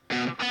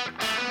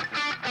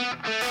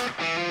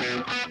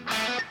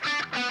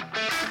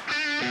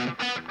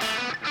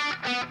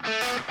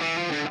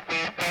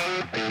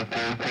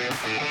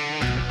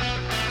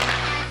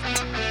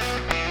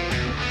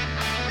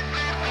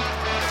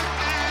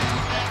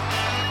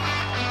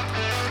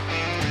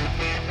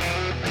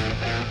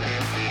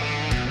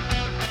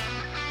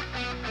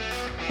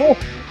Ho,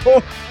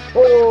 ho,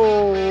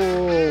 ho!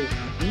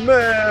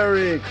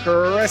 Merry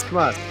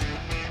Christmas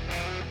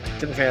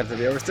to the fans of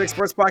the Overstick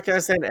Sports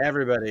Podcast and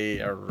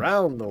everybody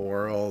around the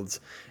world.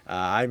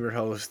 I'm your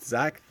host,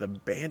 Zach, the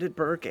Bandit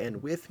Burke,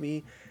 and with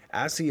me,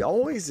 as he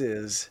always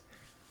is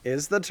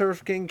the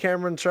Turf King,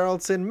 Cameron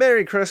Charlton.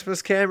 Merry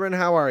Christmas, Cameron.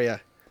 How are you?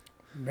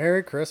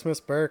 Merry Christmas,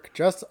 Burke.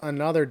 Just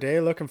another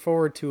day. Looking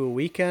forward to a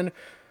weekend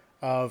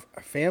of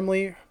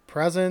family,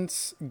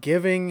 presents,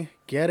 giving,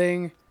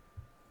 getting,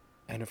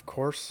 and of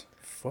course,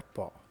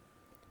 football.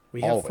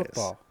 We have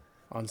football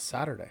on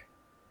Saturday.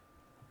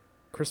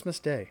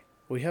 Christmas Day.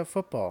 We have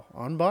football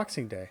on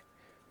Boxing Day,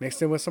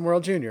 mixed in with some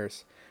World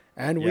Juniors.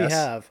 And we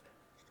have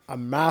a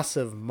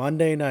massive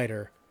Monday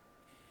nighter,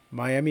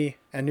 Miami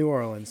and New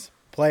Orleans.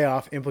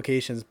 Playoff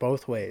implications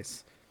both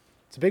ways.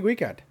 It's a big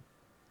weekend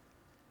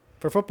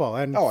for football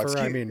and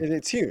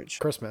it's huge.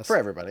 Christmas for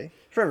everybody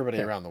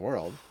around the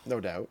world, no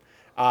doubt.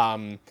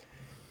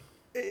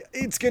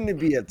 It's going to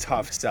be a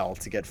tough sell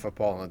to get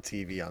football on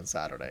TV on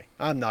Saturday.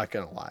 I'm not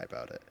going to lie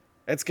about it.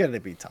 It's going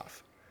to be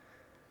tough.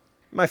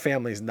 My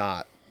family's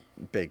not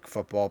big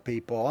football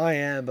people. I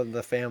am, but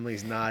the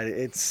family's not.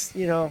 It's,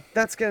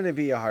 that's going to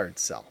be a hard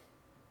sell.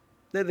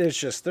 There's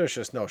just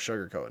no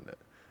sugarcoating it.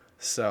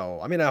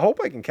 So, I hope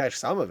I can catch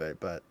some of it,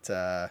 but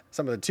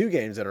some of the two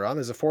games that are on,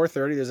 there's a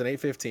 4:30, there's an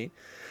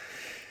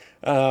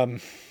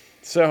 8:15.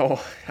 So,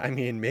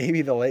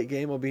 maybe the late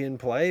game will be in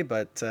play,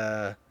 but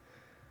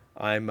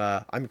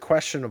I'm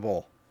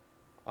questionable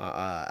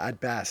at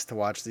best to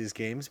watch these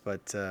games.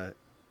 But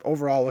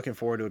overall, looking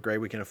forward to a great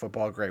weekend of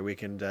football, a great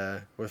weekend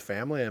with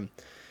family, and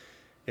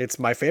it's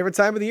my favorite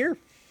time of the year.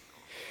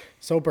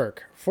 So,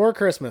 Burke, for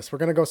Christmas, we're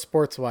going to go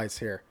sports-wise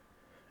here.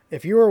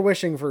 If you were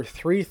wishing for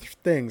three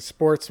things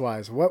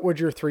sports-wise, what would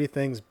your three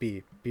things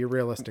be? Be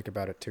realistic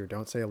about it, too.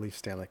 Don't say a Leaf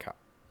Stanley Cup.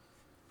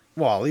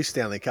 Well, at least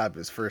Stanley Cup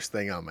is first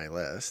thing on my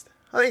list.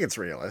 I think it's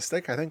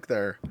realistic. I think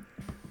they're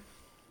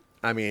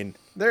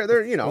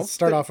Let's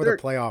start off with a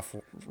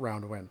playoff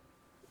round win.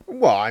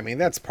 Well,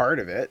 that's part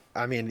of it.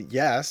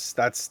 Yes,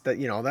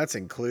 that's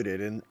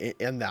included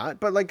in that.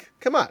 But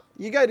come on,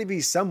 you got to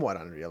be somewhat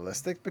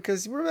unrealistic,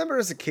 because remember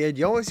as a kid,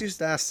 you always used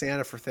to ask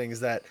Santa for things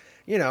that,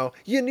 you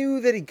knew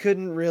that he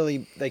couldn't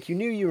really, you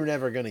knew you were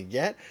never going to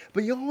get,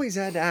 but you always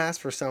had to ask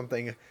for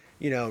something,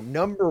 you got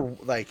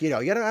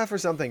to ask for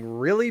something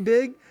really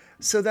big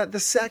so that the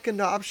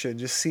second option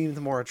just seemed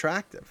more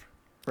attractive,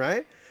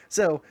 right?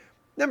 So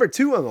number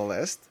 2 on the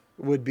list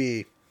would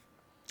be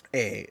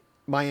a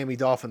Miami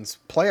Dolphins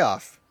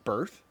playoff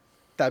berth.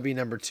 That'd be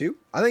number 2.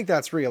 I think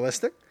that's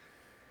realistic.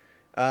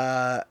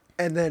 And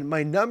then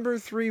my number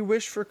 3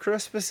 wish for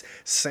Christmas,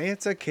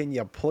 Santa, can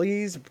you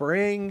please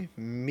bring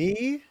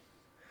me,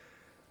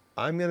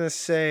 I'm going to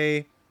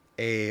say,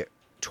 a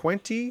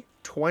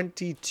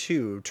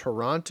 2022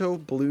 Toronto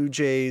Blue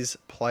Jays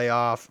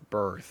playoff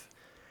berth.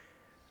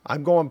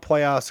 I'm going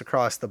playoffs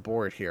across the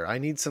board here. I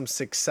need some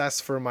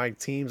success for my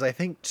teams. I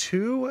think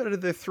 2 out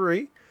of the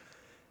 3,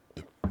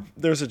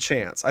 there's a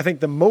chance. I think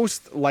the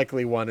most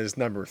likely one is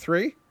number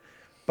 3,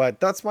 but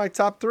that's my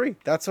top 3.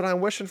 That's what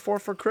I'm wishing for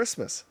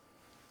Christmas.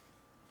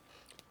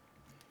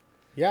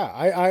 Yeah,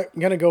 I'm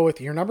going to go with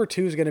your number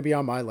 2 is going to be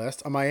on my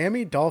list. A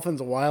Miami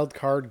Dolphins wild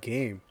card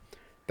game.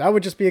 That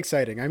would just be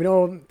exciting. I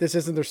know this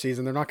isn't their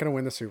season. They're not going to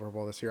win the Super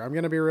Bowl this year. I'm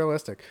going to be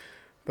realistic.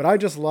 But I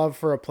just love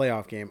for a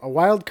playoff game. A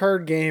wild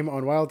card game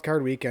on wild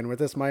card weekend with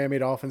this Miami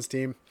Dolphins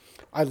team.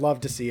 I'd love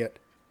to see it.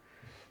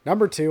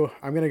 Number 2,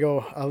 I'm going to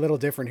go a little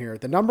different here.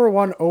 The number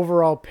 1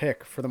 overall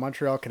pick for the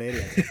Montreal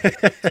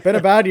Canadiens. It's been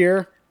a bad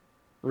year.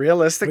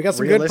 Realistic. We got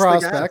some good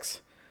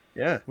prospects.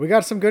 Yeah. We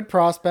got some good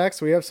prospects.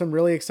 We have some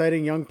really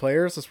exciting young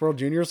players. This World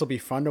Juniors will be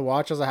fun to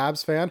watch as a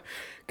Habs fan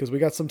because we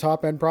got some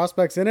top-end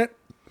prospects in it.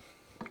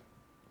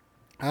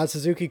 Add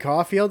Suzuki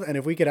Caulfield, and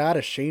if we could add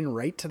a Shane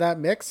Wright to that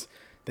mix,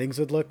 things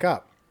would look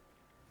up.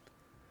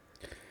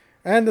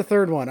 And the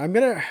third one, I'm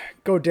going to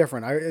go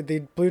different. The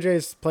Blue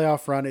Jays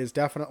playoff run is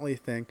definitely a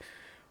thing.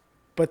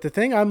 But the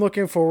thing I'm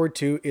looking forward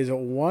to is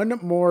one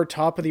more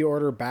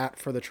top-of-the-order bat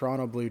for the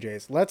Toronto Blue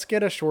Jays. Let's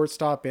get a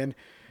shortstop in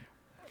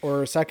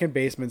or a second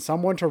baseman,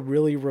 someone to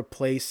really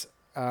replace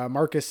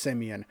Marcus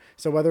Semien.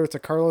 So whether it's a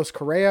Carlos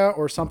Correa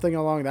or something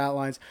along that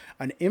lines,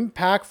 an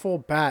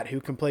impactful bat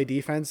who can play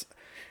defense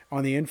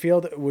on the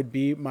infield would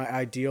be my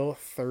ideal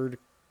third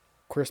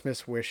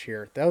Christmas wish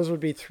here. Those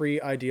would be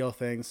 3 ideal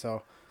things.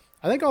 So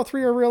I think all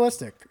 3 are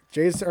realistic.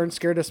 Jays aren't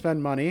scared to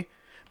spend money.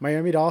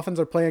 Miami Dolphins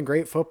are playing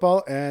great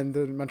football, and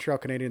the Montreal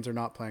Canadiens are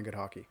not playing good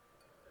hockey.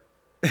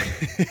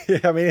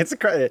 It's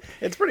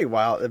pretty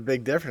wild. A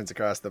big difference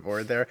across the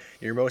board there.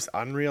 Your most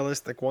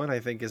unrealistic one,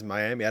 I think, is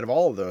Miami. Out of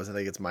all of those, I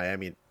think it's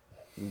Miami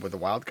with the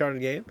wild card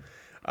game.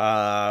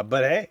 But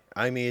hey,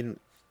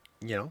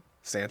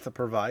 Santa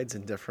provides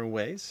in different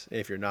ways.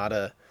 If you're not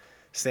a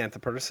Santa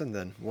person,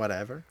 then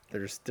whatever.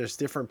 There's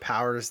different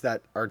powers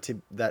that are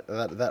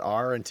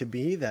and to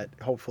be that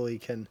hopefully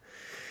can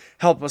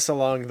help us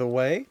along the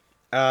way.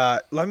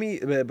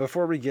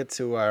 Before we get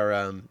to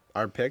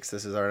our picks,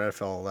 this is our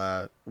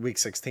NFL Week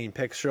 16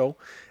 pick show.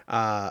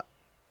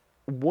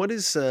 what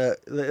is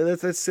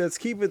let's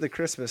keep with the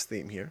Christmas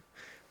theme here.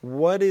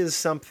 What is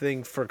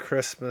something for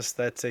Christmas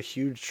that's a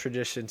huge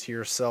tradition to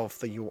yourself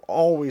that you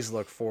always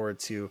look forward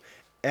to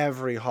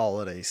every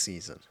holiday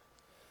season?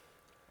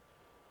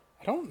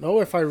 I don't know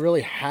if I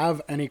really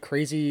have any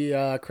crazy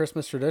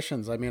Christmas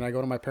traditions. I mean, I go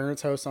to my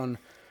parents' house on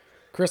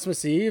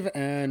Christmas Eve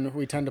and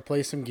we tend to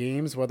play some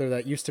games, whether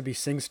that used to be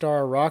SingStar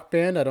or Rock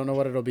Band. I don't know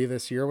what it'll be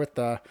this year with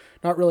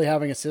not really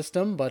having a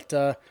system, but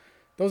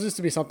those used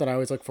to be something I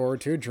always look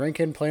forward to.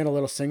 Drinking, playing a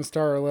little SingStar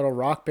or a little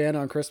Rock Band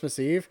on Christmas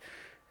Eve.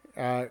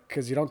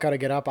 Because you don't got to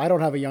get up. I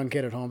don't have a young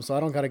kid at home, so I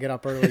don't got to get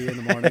up early in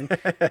the morning.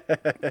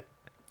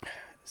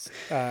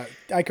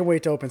 I can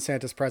wait to open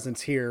Santa's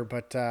presents here,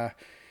 but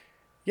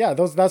yeah,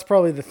 that's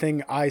probably the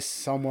thing I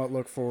somewhat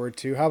look forward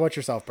to. How about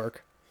yourself,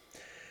 Burke?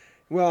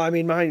 Well, I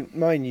mean,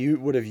 mine you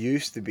would have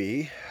used to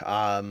be,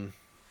 the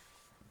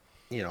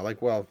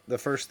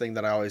first thing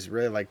that I always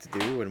really liked to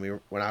do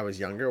when I was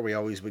younger, we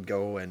always would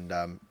go and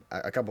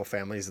a couple of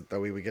families that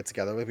we would get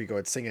together with, we go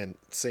and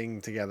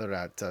sing together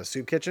at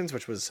soup kitchens,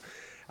 which was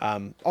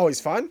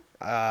always fun.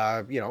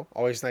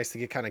 Always nice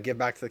to give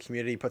back to the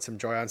community, put some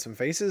joy on some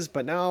faces.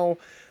 But now,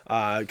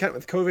 kind of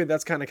with COVID,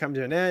 that's kind of come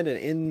to an end. And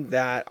in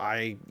that,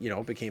 I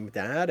became a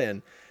dad,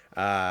 and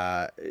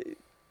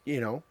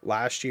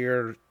last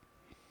year,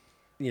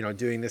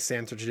 doing this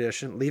Santa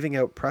tradition, leaving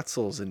out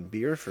pretzels and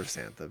beer for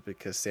Santa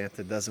because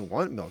Santa doesn't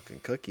want milk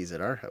and cookies at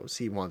our house.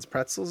 He wants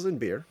pretzels and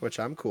beer, which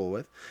I'm cool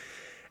with.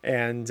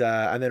 And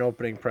then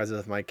opening presents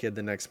with my kid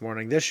the next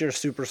morning. This year's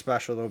super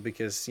special though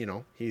because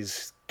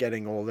he's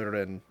getting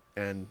older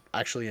and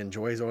actually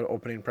enjoys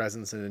opening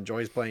presents and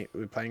enjoys playing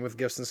with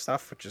gifts and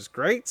stuff, which is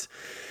great.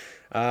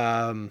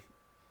 And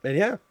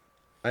yeah,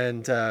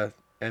 and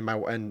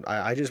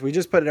we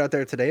just put it out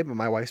there today, but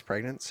my wife's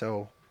pregnant,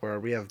 so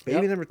we have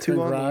baby number 2 on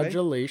the way.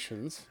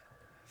 Congratulations!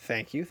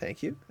 Thank you.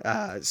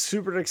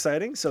 Super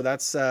exciting. So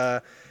that's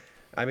I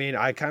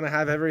kind of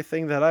have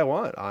everything that I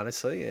want,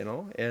 honestly,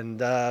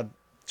 and.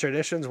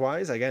 Traditions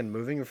wise, again,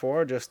 moving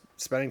forward, just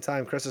spending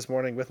time Christmas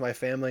morning with my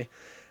family,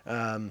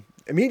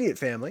 immediate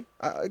family,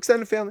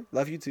 extended family,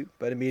 love you too,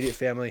 but immediate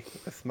family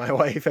with my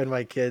wife and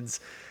my kids,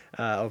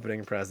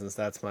 opening presents.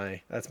 That's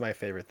my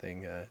favorite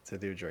thing to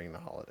do during the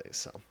holidays.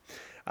 So,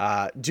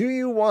 do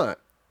you want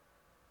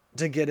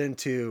to get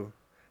into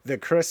the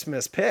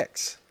Christmas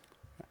picks?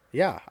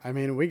 Yeah,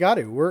 we got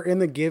to. We're in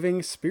the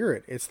giving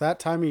spirit. It's that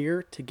time of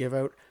year to give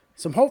out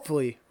some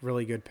hopefully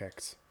really good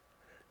picks.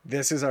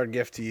 This is our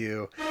gift to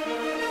you.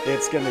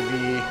 It's going to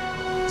be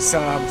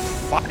some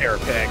fire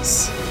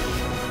picks.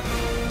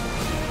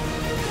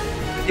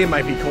 It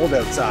might be cold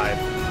outside,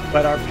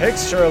 but our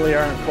picks surely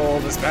aren't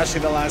cold, especially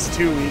the last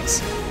 2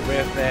 weeks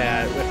with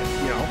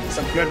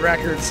some good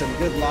records, some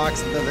good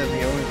locks, other than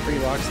the only 3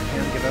 locks that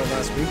Cam gave out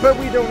last week. But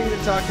we don't need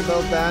to talk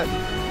about that.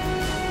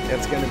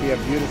 It's going to be a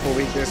beautiful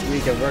week this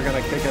week, and we're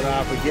going to kick it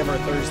off. We give our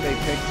Thursday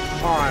pick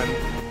on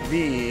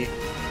the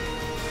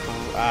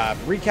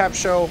recap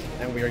show,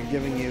 and we are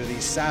giving you the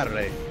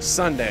Saturday,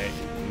 Sunday,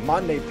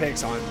 Monday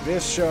picks on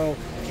this show.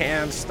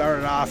 Cam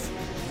started off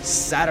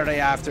Saturday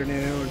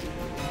afternoon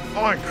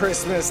on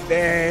Christmas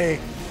Day.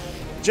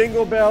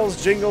 Jingle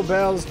bells, jingle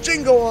bells,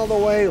 jingle all the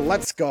way.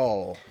 Let's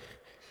go.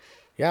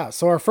 Yeah,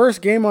 so our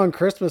first game on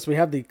Christmas, we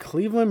have the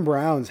Cleveland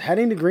Browns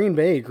heading to Green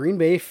Bay. Green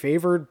Bay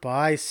favored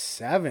by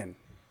 7.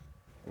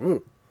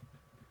 Ooh.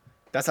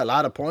 That's a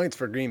lot of points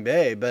for Green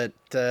Bay, but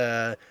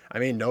no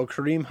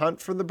Kareem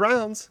Hunt for the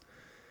Browns.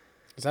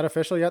 Is that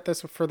official yet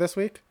for this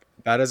week?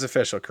 That is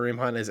official. Kareem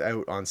Hunt is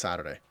out on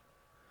Saturday.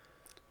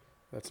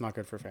 That's not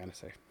good for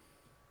fantasy.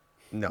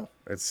 No,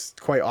 it's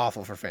quite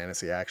awful for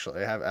fantasy,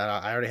 actually.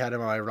 I already had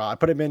him on my raw. I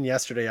put him in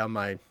yesterday on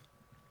my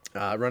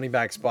running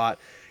back spot.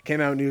 Came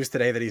out news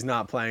today that he's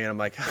not playing, and I'm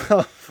like,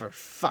 oh, for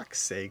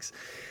fuck's sakes.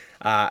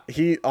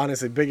 He,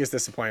 honestly, biggest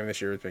disappointment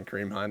this year has been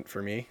Kareem Hunt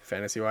for me,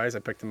 fantasy-wise. I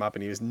picked him up,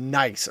 and he was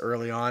nice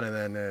early on, and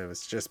then it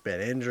was just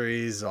been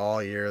injuries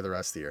all year, the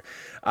rest of the year.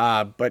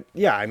 But,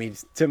 yeah,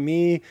 to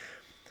me,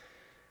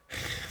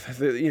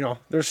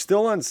 there's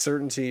still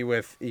uncertainty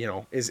with,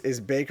 is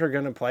Baker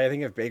going to play? I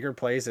think if Baker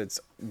plays, it's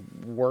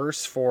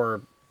worse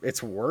for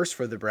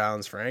the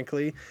Browns,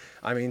 frankly.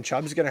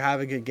 Chubb's going to have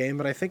a good game,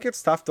 but I think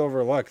it's tough to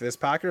overlook. This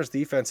Packers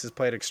defense has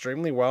played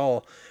extremely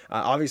well.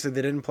 Obviously,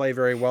 they didn't play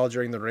very well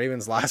during the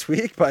Ravens last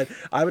week, but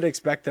I would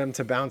expect them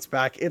to bounce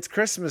back. It's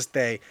Christmas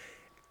Day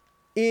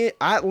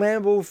at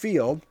Lambeau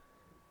Field,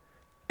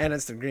 and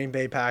it's the Green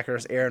Bay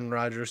Packers, Aaron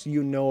Rodgers.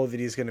 You know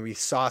that he's going to be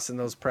saucing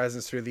those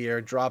presents through the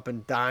air,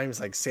 dropping dimes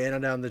like Santa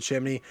down the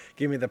chimney.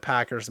 Give me the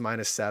Packers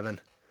 -7.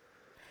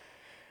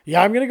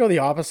 Yeah, I'm going to go the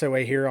opposite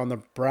way here on the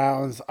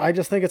Browns. I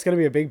just think it's going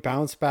to be a big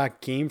bounce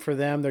back game for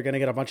them. They're going to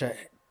get a bunch of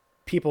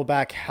people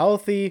back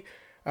healthy.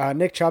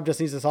 Nick Chubb just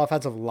needs this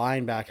offensive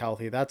line back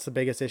healthy. That's the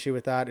biggest issue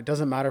with that. It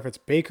doesn't matter if it's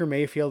Baker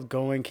Mayfield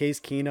going, Case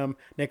Keenum,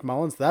 Nick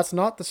Mullins. That's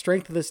not the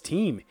strength of this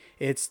team.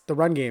 It's the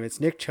run game. It's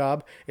Nick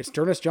Chubb. It's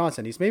Dearness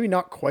Johnson. He's maybe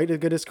not quite as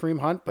good as Kareem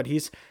Hunt, but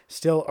he's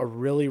still a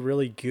really,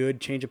 really good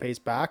change of pace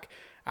back,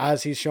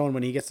 as he's shown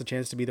when he gets the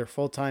chance to be their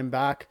full-time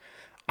back.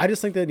 I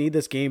just think they need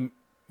this game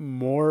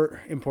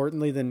more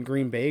importantly than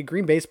Green Bay.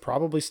 Green Bay's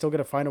probably still going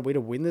to find a way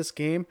to win this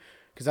game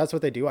because that's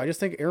what they do. I just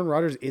think Aaron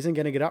Rodgers isn't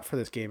going to get up for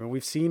this game. And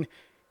we've seen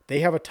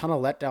they have a ton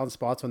of letdown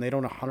spots when they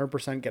don't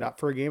 100% get up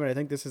for a game. And I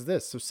think this is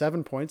this. So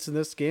 7 points in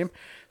this game,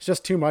 it's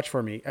just too much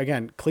for me.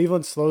 Again,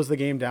 Cleveland slows the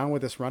game down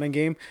with this running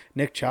game.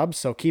 Nick Chubb.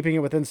 So keeping it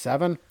within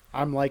 7,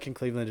 I'm liking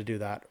Cleveland to do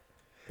that.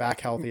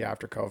 Back healthy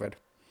after COVID.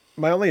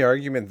 My only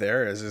argument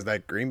there is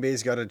that Green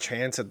Bay's got a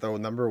chance at the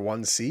number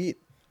 1 seed,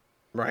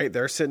 right?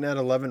 They're sitting at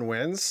 11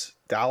 wins.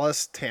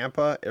 Dallas,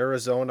 Tampa,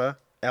 Arizona,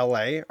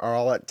 LA are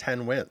all at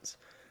 10 wins.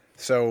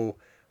 So,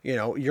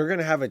 you're going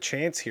to have a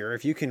chance here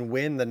if you can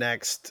win the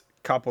next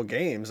couple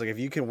games. Like if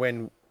you can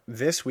win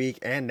this week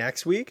and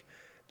next week,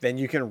 then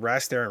you can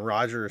rest Aaron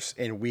Rodgers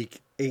in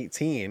week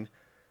 18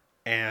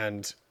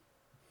 and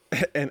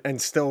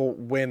still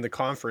win the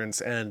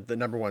conference and the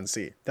number 1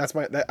 seed. I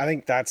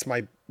think that's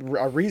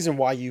a reason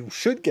why you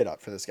should get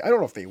up for this game. I don't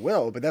know if they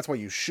will, but that's why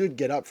you should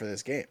get up for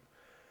this game.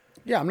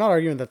 Yeah, I'm not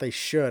arguing that they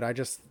should.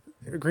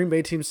 Green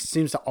Bay teams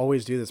seems to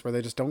always do this where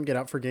they just don't get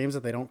up for games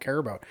that they don't care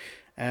about.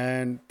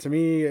 And to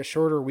me, a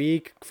shorter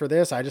week for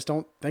this, I just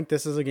don't think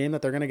this is a game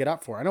that they're going to get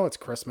up for. I know it's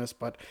Christmas,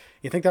 but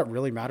you think that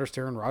really matters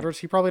to Aaron Rodgers?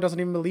 He probably doesn't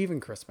even believe in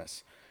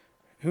Christmas.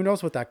 Who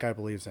knows what that guy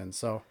believes in?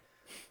 So,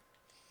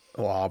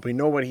 well, we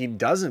know what he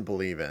doesn't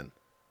believe in.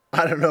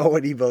 I don't know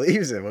what he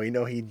believes in, but we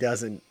know he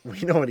doesn't.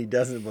 We know what he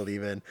doesn't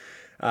believe in.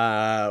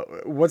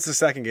 What's the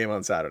second game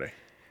on Saturday?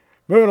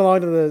 Moving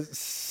along to the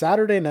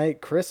Saturday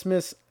night,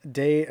 Christmas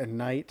Day and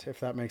night,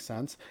 if that makes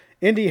sense.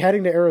 Indy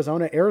heading to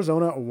Arizona.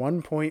 Arizona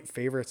 1-point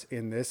favorites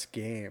in this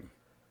game.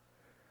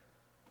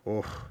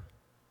 Oh,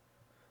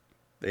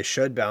 they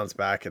should bounce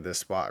back at this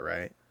spot,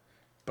 right?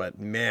 But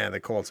man, the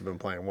Colts have been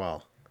playing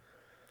well.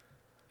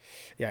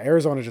 Yeah,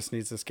 Arizona just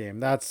needs this game.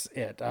 That's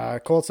it.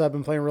 Colts have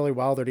been playing really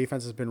well. Their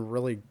defense has been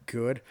really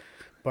good.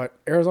 But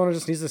Arizona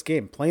just needs this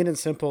game. Plain and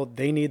simple,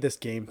 they need this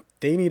game.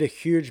 They need a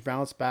huge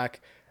bounce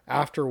back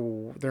after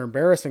their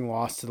embarrassing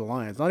loss to the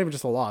Lions. Not even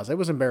just a loss. It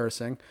was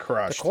embarrassing.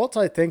 Crushed. The Colts,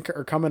 I think,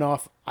 are coming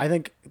off. I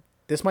think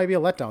this might be a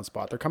letdown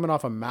spot. They're coming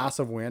off a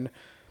massive win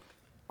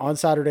on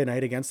Saturday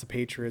night against the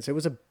Patriots. It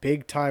was a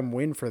big-time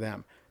win for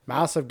them.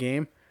 Massive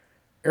game.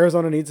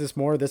 Arizona needs this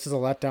more. This is a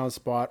letdown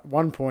spot.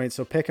 1 point,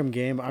 so pick 'em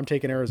game. I'm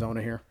taking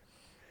Arizona here.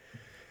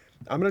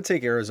 I'm going to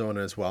take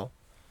Arizona as well.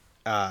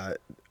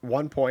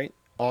 1 point,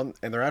 and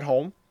they're at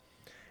home.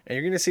 And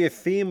you're going to see a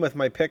theme with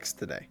my picks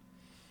today,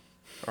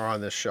 or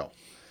on this show,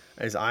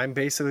 is I'm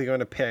basically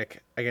going to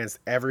pick against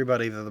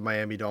everybody that the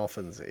Miami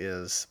Dolphins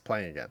is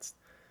playing against.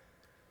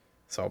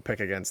 So pick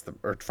against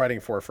or fighting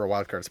for a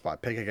wild card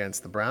spot. Pick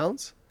against the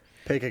Browns.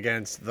 Pick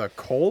against the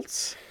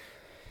Colts.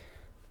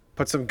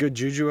 Put some good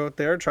juju out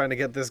there trying to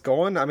get this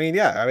going.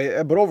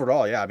 But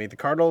overall, the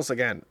Cardinals,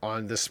 again,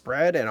 on the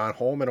spread and on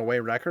home and away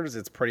records,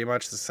 it's pretty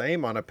much the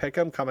same. On a pick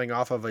 'em coming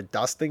off of a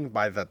dusting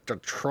by the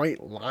Detroit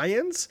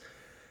Lions.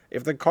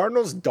 If the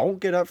Cardinals don't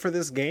get up for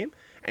this game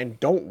and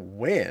don't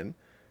win,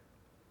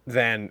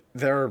 then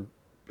their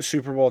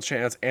Super Bowl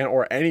chance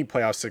or any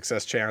playoff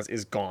success chance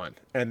is gone.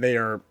 And they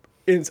are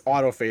in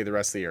auto fade the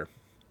rest of the year.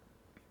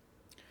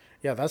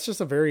 Yeah, that's just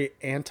a very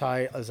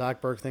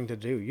anti-Zach Berg thing to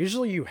do.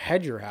 Usually you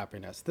hedge your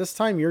happiness. This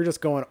time you're just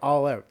going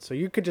all out. So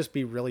you could just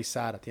be really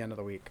sad at the end of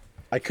the week.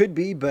 I could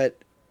be, but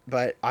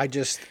I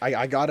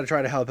got to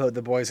try to help out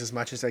the boys as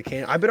much as I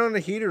can. I've been on a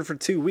heater for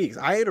 2 weeks.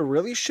 I had a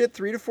really shit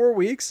 3 to 4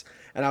 weeks,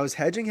 and I was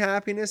hedging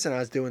happiness, and I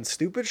was doing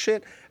stupid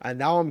shit, and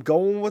now I'm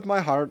going with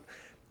my heart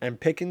and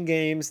picking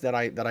games that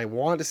I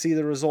want to see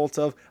the result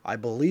of. I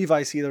believe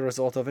I see the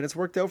result of, and it's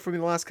worked out for me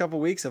the last couple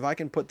of weeks. If I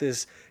can put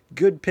this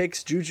good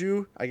picks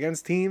juju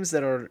against teams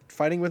that are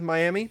fighting with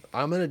Miami,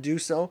 I'm going to do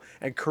so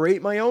and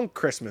create my own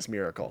Christmas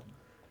miracle.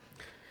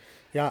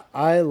 Yeah,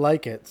 I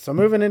like it. So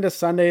moving into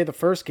Sunday, the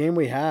first game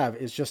we have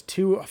is just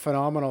 2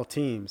 phenomenal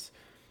teams.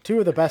 2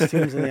 of the best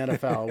teams in the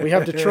NFL. We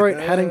have Detroit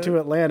heading to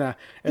Atlanta.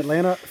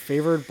 Atlanta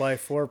favored by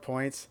 4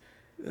 points.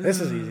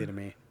 This is easy to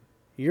me.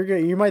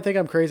 You might think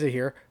I'm crazy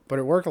here, but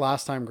it worked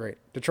last time great.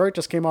 Detroit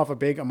just came off a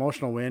big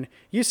emotional win.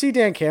 You see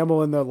Dan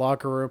Campbell in the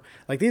locker room.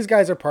 Like, these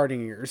guys are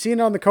partying here. You're seeing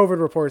it on the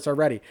COVID reports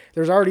already.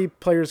 There's already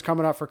players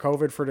coming up for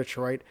COVID for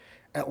Detroit.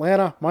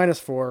 Atlanta,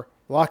 -4.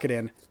 Lock it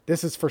in.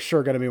 This is for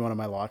sure going to be one of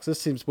my locks.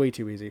 This seems way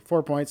too easy.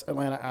 4 points,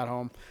 Atlanta at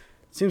home.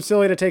 Seems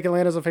silly to take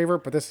Atlanta as a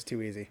favorite, but this is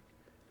too easy.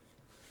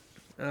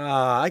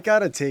 I got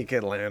to take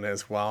Atlanta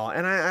as well.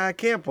 And I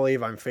can't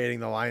believe I'm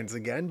fading the Lions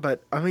again.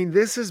 But,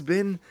 this has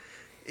been...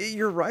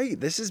 You're right.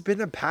 This has been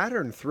a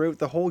pattern throughout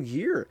the whole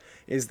year,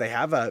 is they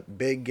have a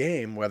big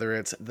game, whether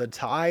it's the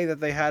tie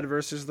that they had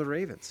versus the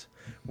Ravens,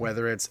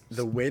 whether it's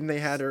the win they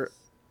had the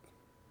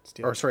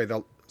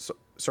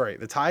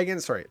tie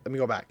against, let me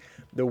go back.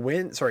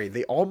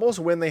 The almost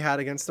win they had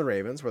against the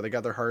Ravens where they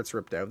got their hearts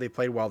ripped out. They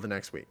played well the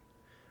next week.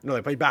 No,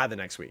 they played bad the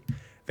next week.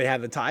 They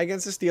had the tie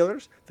against the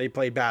Steelers. They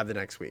played bad the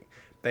next week.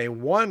 They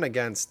won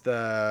against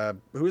who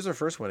was their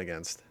first win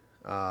against?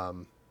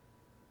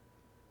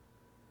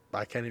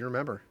 I can't even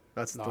remember.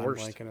 That's the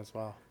worst. I'm blanking as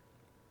well.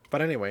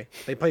 But anyway,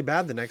 they play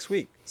bad the next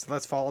week. So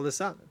let's follow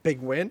this up. Big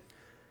win.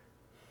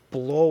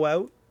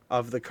 Blowout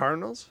of the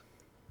Cardinals.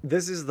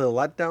 This is the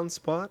letdown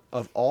spot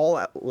of all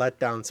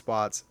letdown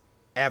spots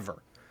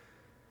ever.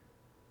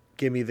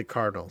 Give me the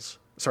Cardinals.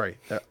 Sorry,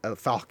 the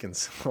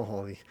Falcons.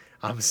 Holy,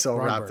 I'm so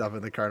Wrong wrapped bird. up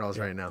in the Cardinals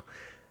Yeah. right now.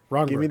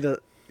 Wrong Give me bird.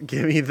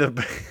 give me the,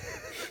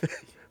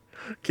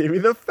 give me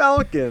the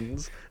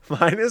Falcons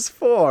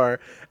 -4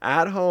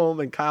 at home,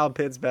 and Kyle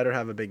Pitts better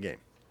have a big game.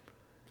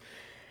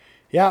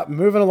 Yeah,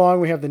 moving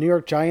along, we have the New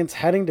York Giants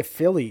heading to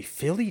Philly.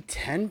 Philly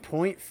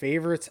 10-point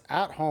favorites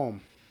at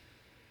home.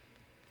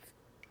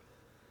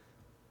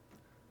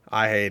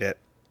 I hate it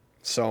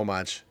so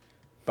much,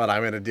 but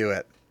I'm gonna do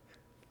it.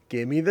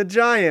 Give me the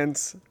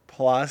Giants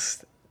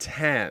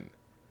 +10.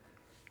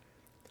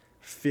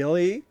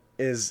 Philly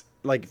is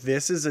like,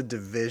 this is a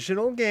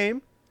divisional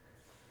game.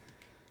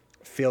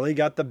 Philly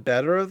got the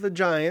better of the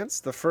Giants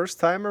the first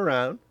time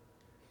around,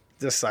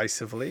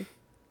 decisively.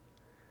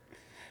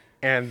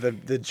 And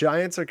the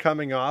Giants are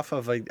coming off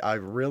of a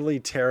really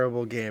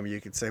terrible game.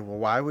 You could say, well,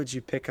 why would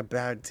you pick a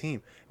bad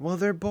team? Well,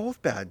 they're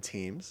both bad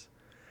teams.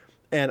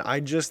 And I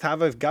just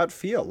have a gut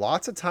feel.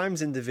 Lots of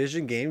times in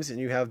division games and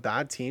you have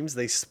bad teams,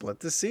 they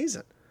split the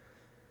season.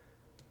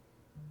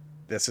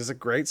 This is a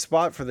great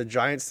spot for the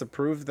Giants to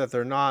prove that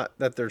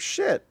they're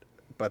shit,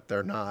 but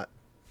they're not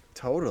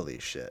totally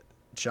shit.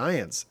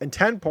 Giants. And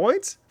 10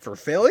 points for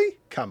Philly?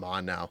 Come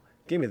on now.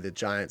 Give me the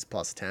Giants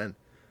 +10.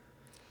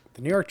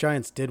 The New York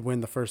Giants did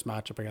win the first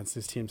matchup against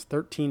these teams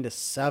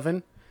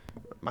 13-7.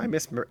 Am I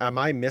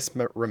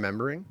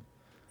misremembering?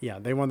 Yeah,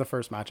 they won the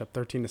first matchup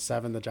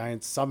 13-7. The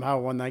Giants somehow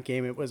won that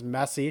game. It was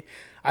messy.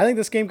 I think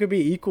this game could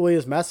be equally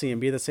as messy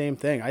and be the same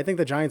thing. I think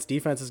the Giants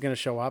defense is going to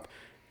show up.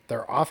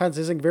 Their offense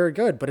isn't very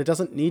good, but it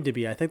doesn't need to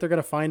be. I think they're going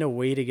to find a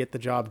way to get the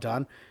job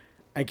done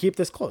and keep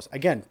this close.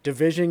 Again,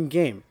 division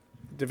game.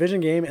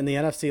 Division game in the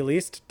NFC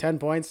least, 10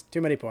 points,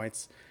 too many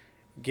points.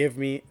 Give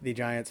me the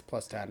Giants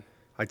 +10.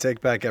 I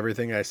take back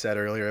everything I said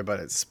earlier about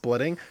it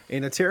splitting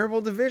in a terrible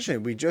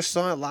division. We just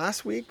saw it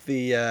last week.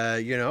 The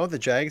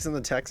Jags and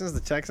the Texans. The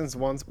Texans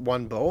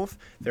won both.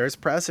 There's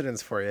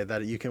precedence for you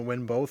that you can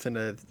win both in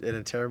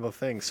a terrible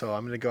thing. So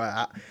I'm going to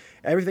go.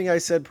 Everything I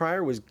said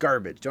prior was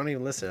garbage. Don't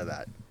even listen to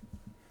that.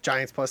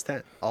 Giants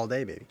 +10 all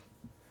day, baby.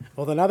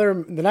 Well, the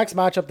next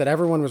matchup that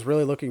everyone was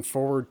really looking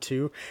forward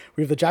to,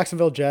 we have the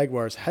Jacksonville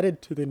Jaguars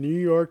headed to the New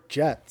York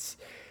Jets.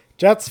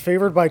 Jets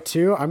favored by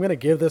 2. I'm going to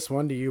give this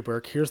one to you,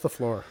 Burke. Here's the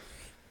floor.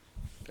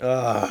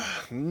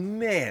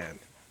 Man,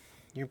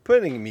 you're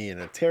putting me in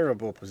a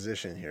terrible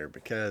position here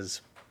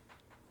because,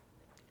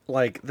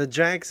 like, the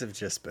Jags have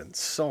just been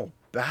so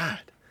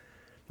bad.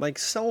 Like,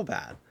 so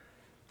bad.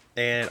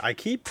 And I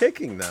keep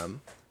picking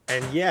them,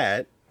 and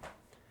yet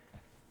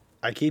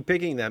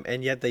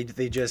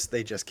they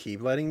just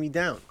keep letting me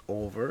down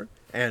over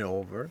and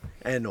over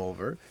and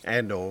over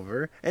and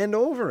over and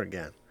over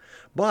again.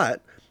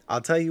 But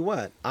I'll tell you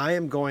what, I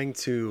am going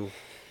to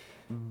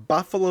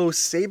Buffalo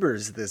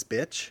Sabres this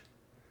bitch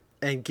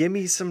and give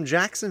me some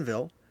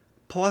Jacksonville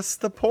plus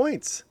the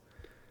points.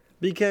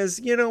 Because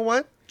you know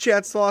what?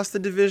 Jets lost the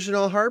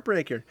divisional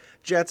heartbreaker.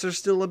 Jets are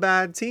still a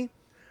bad team.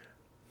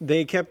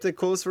 They kept it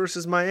close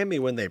versus Miami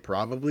when they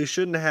probably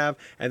shouldn't have,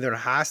 and there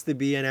has to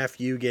be an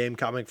FU game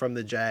coming from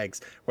the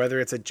Jags. Whether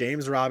it's a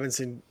James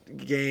Robinson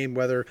game,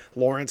 whether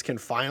Lawrence can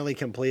finally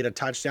complete a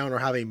touchdown or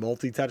have a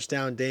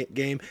multi-touchdown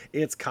game,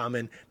 it's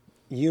coming.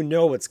 You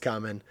know it's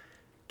coming.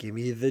 Give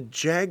me the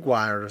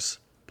Jaguars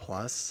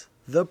plus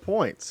the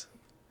points.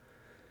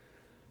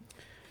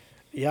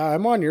 Yeah,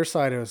 I'm on your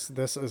side of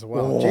this as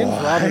well. What?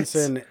 James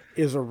Robinson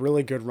is a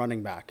really good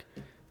running back.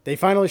 They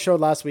finally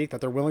showed last week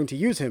that they're willing to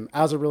use him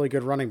as a really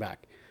good running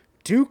back.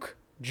 Duke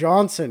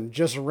Johnson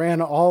just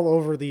ran all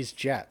over these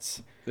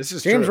Jets. This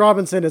is James true.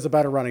 Robinson is a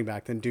better running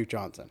back than Duke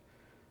Johnson.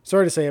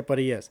 Sorry to say it, but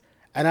he is.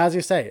 And as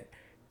you say,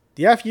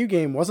 the FU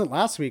game wasn't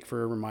last week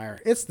for Urban Meyer.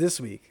 It's this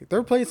week.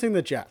 They're placing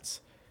the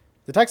Jets.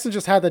 The Texans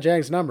just had the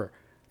Jags number.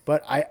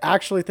 But I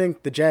actually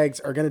think the Jags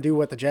are going to do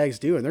what the Jags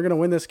do, and they're going to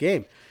win this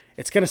game.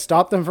 It's going to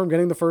stop them from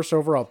getting the first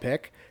overall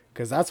pick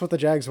because that's what the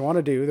Jags want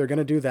to do. They're going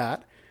to do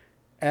that.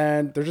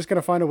 And they're just going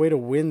to find a way to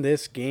win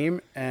this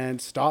game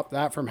and stop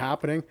that from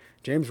happening.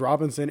 James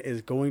Robinson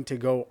is going to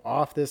go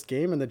off this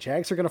game, and the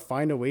Jags are going to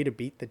find a way to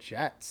beat the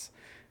Jets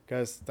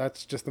because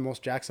that's just the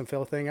most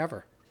Jacksonville thing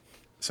ever.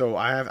 So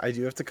I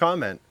do have to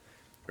comment.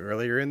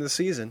 Earlier in the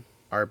season,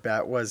 our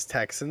bet was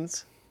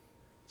Texans,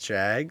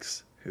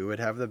 Jags, who would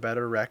have the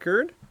better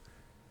record.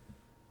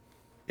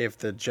 If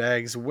the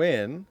Jags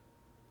win,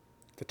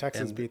 The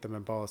Texans beat them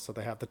in both, so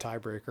they have the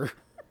tiebreaker.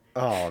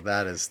 oh,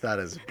 that is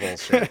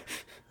bullshit.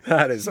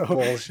 That is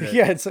bullshit.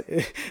 Yeah,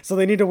 so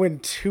they need to win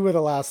 2 of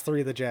the last 3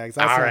 of the Jags.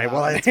 That's all not right,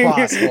 well, it's happening.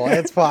 possible.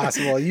 It's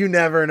possible. You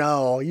never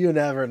know. You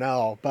never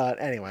know. But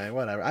anyway,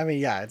 whatever. I mean,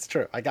 yeah, it's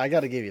true. I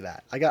got to give you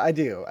that. I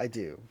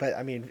do. But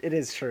I mean, it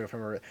is true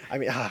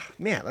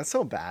man, that's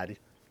so bad.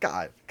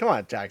 God, come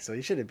on, Jacksonville.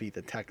 You should have beat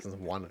the Texans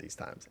one of these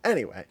times.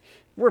 Anyway,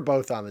 we're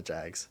both on the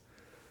Jags.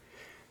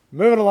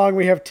 Moving along,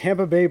 we have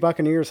Tampa Bay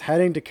Buccaneers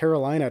heading to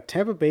Carolina.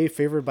 Tampa Bay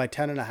favored by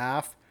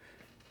 10.5.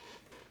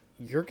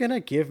 You're going to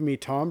give me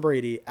Tom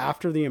Brady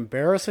after the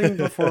embarrassing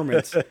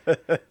performance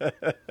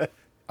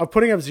of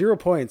putting up 0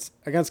 points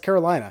against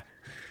Carolina.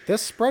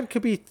 This spread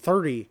could be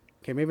 30.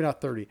 Okay, maybe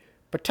not 30,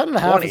 but 10.5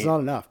 20. is not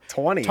enough.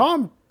 20.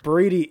 Tom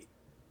Brady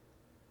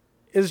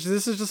this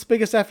is just the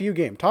biggest FU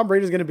game. Tom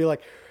Brady's going to be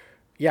like,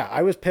 yeah,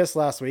 I was pissed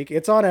last week.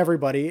 It's on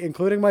everybody,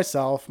 including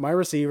myself, my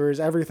receivers,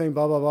 everything,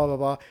 blah, blah, blah, blah,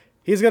 blah.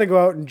 He's going to go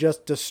out and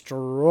just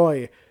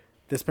destroy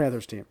this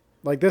Panthers team.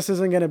 Like, this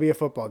isn't going to be a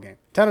football game.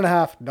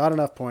 10.5, not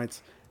enough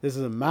points. This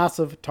is a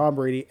massive Tom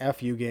Brady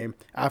FU game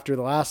after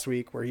the last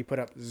week where he put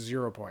up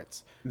 0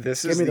 points.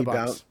 This Give is me the the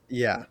Bucks.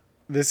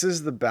 This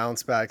is the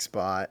bounce back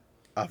spot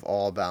of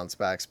all bounce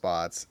back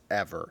spots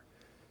ever.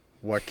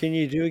 What can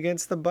you do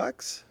against the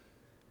Bucks?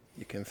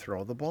 You can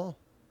throw the ball.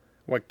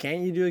 What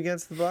can't you do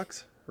against the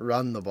Bucks?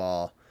 Run the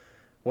ball.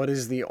 What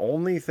is the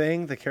only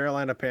thing the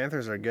Carolina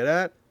Panthers are good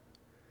at?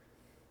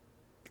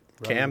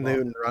 Cam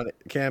Newton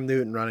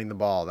running the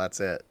ball. That's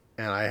it.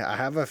 And I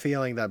have a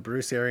feeling that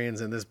Bruce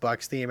Arians and this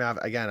Bucks team,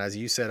 again, as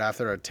you said,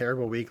 after a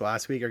terrible week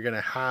last week, are going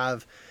to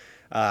have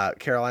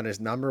Carolina's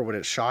number. Would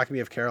it shock me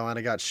if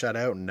Carolina got shut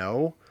out?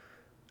 No.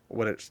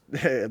 Would it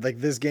like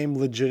this game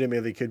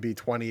legitimately could be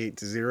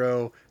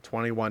 28-0,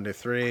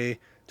 21-3,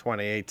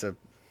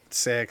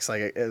 28-6,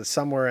 like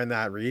somewhere in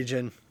that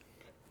region.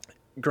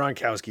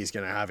 Gronkowski's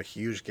going to have a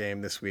huge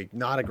game this week.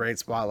 Not a great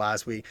spot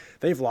last week.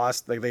 They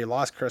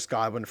lost Chris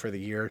Godwin for the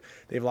year.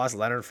 They've lost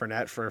Leonard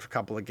Fournette for a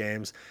couple of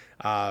games.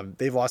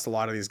 They've lost a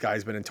lot of these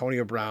guys, but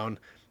Antonio Brown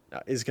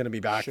is going to be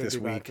back this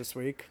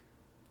week.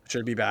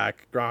 Should be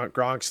back.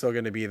 Gronk's still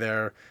going to be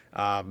there.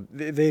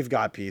 They've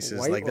got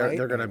pieces.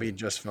 They're going to be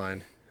just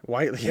fine.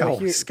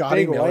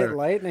 Scotty Miller.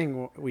 White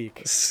Lightning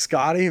week.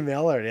 Scotty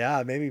Miller,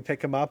 yeah, maybe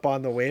pick him up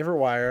on the waiver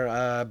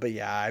wire. But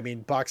yeah, I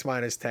mean, Bucks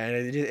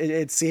 -10.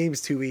 It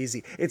seems too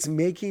easy. It's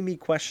making me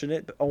question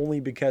it only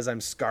because I'm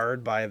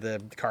scarred by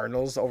the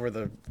Cardinals over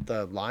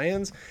the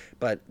Lions.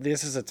 But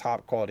this is a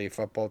top quality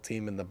football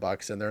team in the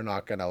Bucks, and they're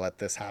not going to let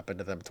this happen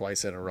to them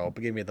twice in a row.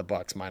 But give me the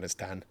Bucks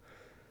 -10.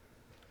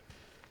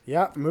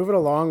 Yeah, moving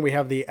along, we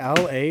have the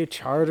LA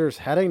Chargers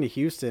heading to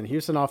Houston.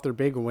 Houston off their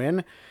big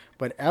win,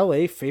 but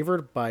LA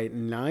favored by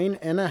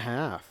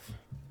 9.5.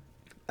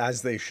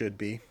 As they should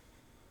be.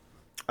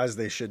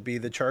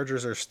 The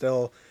Chargers are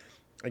still,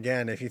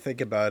 again, if you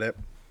think about it,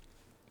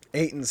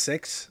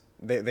 8-6.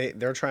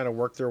 They're trying to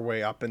work their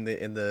way up in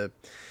the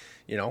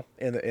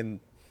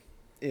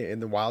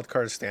wild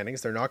card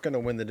standings. They're not going to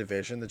win the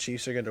division. The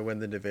Chiefs are going to win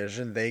the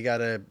division. They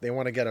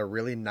want to get a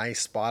really nice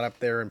spot up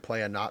there and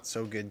play a not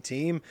so good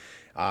team.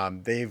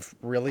 They've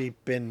really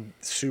been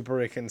super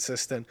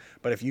inconsistent,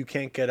 but if you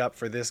can't get up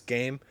for this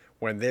game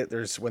when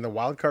the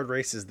wild card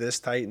race is this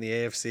tight in the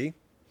AFC,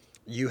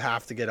 you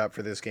have to get up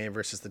for this game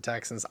versus the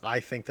Texans. I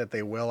think that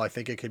they will. I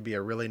think it could be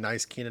a really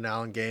nice Keenan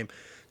Allen game.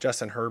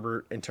 Justin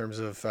Herbert, in terms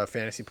of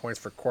fantasy points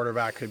for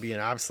quarterback, could be an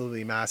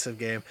absolutely massive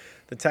game.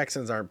 The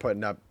Texans aren't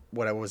putting up,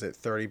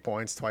 30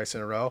 points twice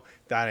in a row.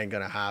 That ain't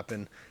going to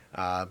happen.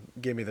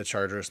 Give me the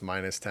Chargers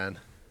 -10.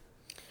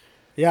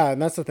 Yeah,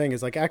 and that's the thing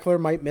is, like, Eckler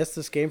might miss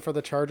this game for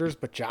the Chargers,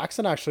 but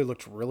Jackson actually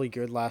looked really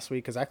good last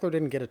week because Eckler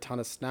didn't get a ton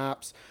of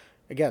snaps.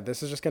 Again,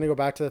 this is just going to go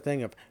back to the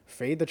thing of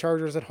fade the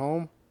Chargers at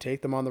home,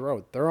 take them on the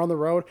road. They're on the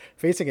road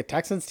facing a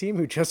Texans team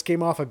who just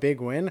came off a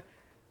big win.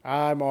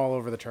 I'm all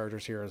over the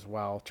Chargers here as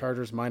well.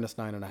 Chargers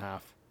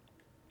 -9.5.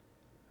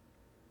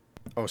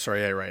 Oh,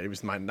 sorry. Yeah, right. It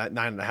was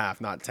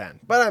 9.5, not 10.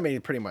 But I mean,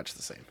 pretty much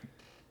the same.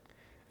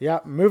 Yeah,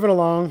 moving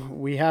along,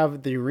 we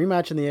have the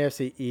rematch in the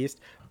AFC East.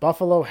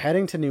 Buffalo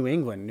heading to New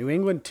England. New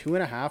England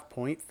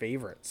 2.5-point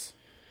favorites.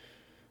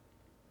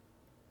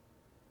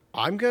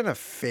 I'm going to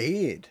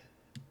fade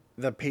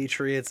the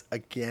Patriots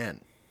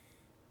again.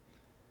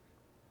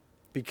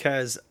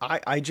 Because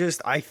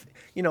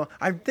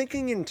I'm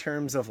thinking in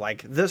terms of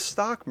like the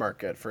stock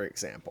market, for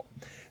example.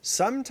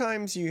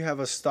 Sometimes you have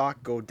a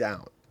stock go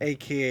down,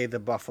 aka the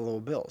Buffalo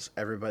Bills.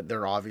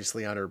 They're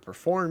obviously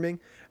underperforming,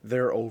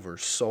 they're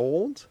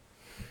oversold,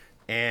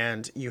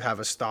 and you have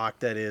a stock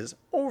that is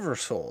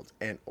oversold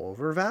and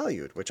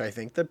overvalued, which I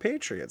think the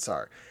Patriots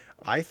are.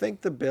 I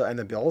think the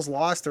Bills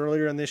lost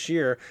earlier in this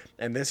year,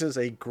 and this is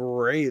a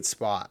great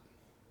spot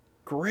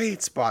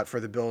for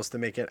the Bills to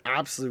make an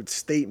absolute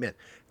statement,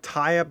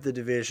 tie up the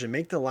division,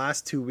 make the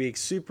last 2 weeks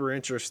super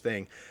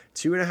interesting.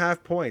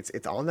 2.5 points.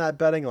 It's on that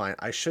betting line.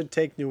 I should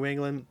take New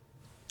England.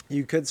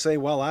 You could say,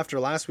 well, after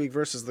last week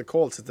versus the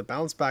Colts, it's a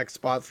bounce back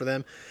spot for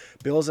them.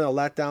 Bills in a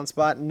letdown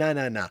spot.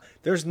 No.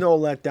 There's no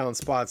letdown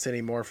spots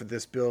anymore for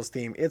this Bills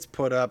team. It's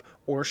put up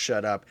or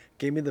shut up.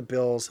 Give me the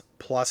Bills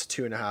plus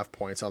 2.5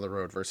 points on the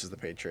road versus the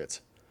Patriots.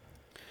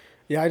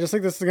 Yeah, I just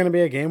think this is going to be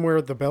a game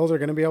where the Bills are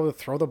going to be able to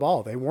throw the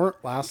ball. They weren't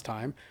last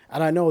time.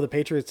 And I know the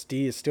Patriots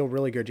D is still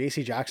really good.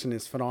 J.C. Jackson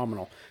is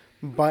phenomenal.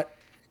 But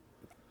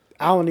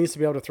Allen needs to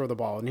be able to throw the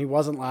ball. And he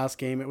wasn't last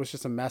game. It was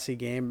just a messy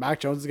game. Mac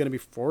Jones is going to be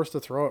forced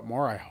to throw it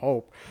more, I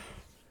hope.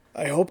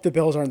 I hope the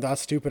Bills aren't that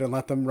stupid and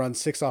let them run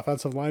 6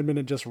 offensive linemen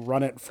and just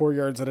run it 4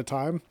 yards at a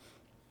time.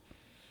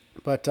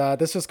 But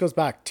this just goes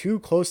back. 2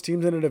 close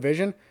teams in a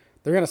division.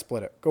 They're going to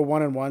split it. Go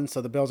 1-1,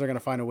 so the Bills are going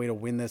to find a way to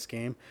win this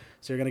game.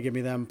 So you're going to give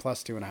me them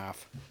plus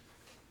 2.5.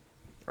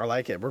 I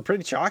like it. We're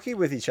pretty chalky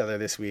with each other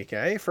this week,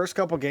 eh? First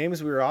couple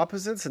games we were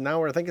opposites, and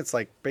now I think it's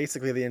like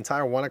basically the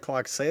entire 1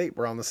 o'clock slate.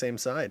 We're on the same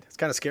side. It's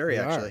kind of scary, We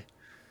are. actually.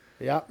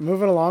 Yeah,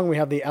 moving along, we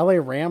have the LA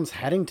Rams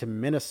heading to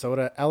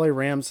Minnesota. LA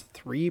Rams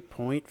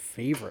 3-point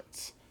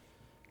favorites.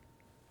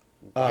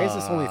 Why is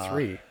this only Uh,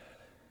 three?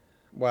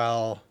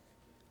 well,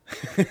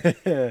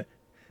 because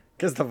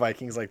the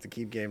Vikings like to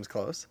keep games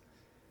close.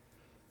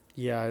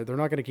 Yeah, they're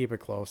not going to keep it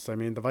close. I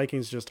mean, the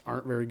Vikings just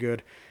aren't very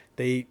good.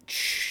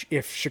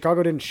 If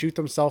Chicago didn't shoot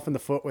themselves in the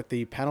foot with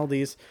the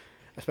penalties,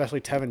 especially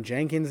Tevin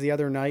Jenkins the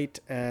other night,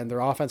 and their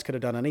offense could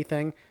have done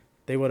anything,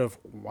 they would have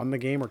won the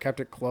game or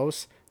kept it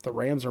close. The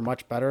Rams are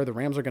much better. The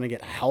Rams are going to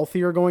get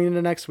healthier going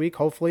into next week,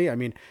 hopefully. I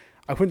mean,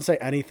 I wouldn't say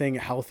anything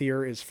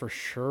healthier is for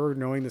sure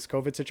knowing this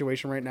COVID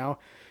situation right now.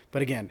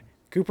 But again,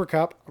 Cooper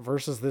Cup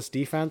versus this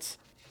defense.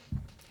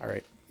 All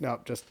right. No,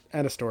 just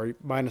end of story.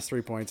 Minus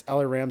 3 points.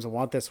 LA Rams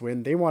want this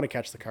win. They want to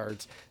catch the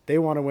Cards. They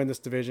want to win this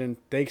division.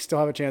 They still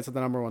have a chance at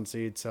the number one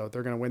seed, so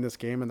they're going to win this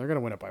game, and they're going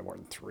to win it by more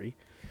than three.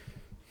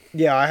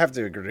 Yeah, I have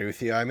to agree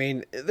with you. I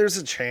mean, there's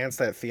a chance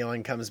that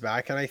Thielen comes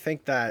back, and I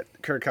think that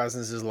Kirk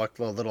Cousins has looked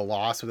a little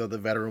lost without the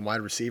veteran wide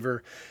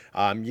receiver.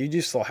 You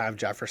do still have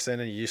Jefferson,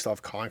 and you still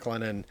have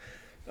Conklin and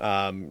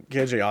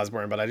KJ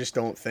Osborne, but I just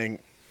don't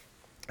think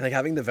like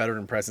having the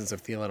veteran presence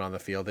of Thielen on the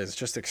field is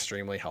just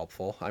extremely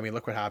helpful. I mean,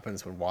 look what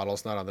happens when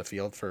Waddle's not on the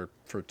field for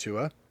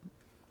Tua.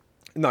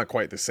 Not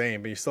quite the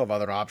same, but you still have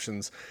other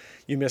options.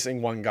 You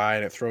missing one guy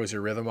and it throws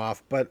your rhythm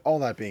off. But all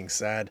that being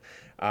said,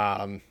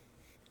 yeah,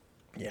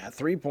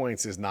 3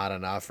 points is not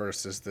enough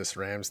versus this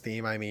Rams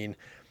team. I mean,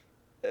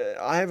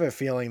 I have a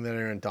feeling that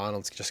Aaron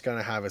Donald's just going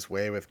to have his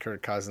way with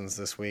Kirk Cousins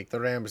this week.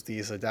 The Rams D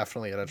is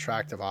definitely an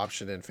attractive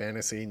option in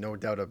fantasy, no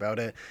doubt about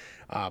it.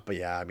 But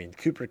yeah, I mean,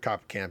 Cooper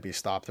Cup can't be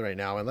stopped right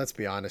now. And let's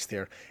be honest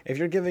here. If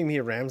you're giving me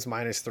Rams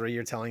 -3,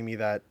 you're telling me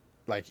that,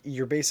 like,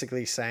 you're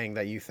basically saying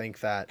that you think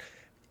that,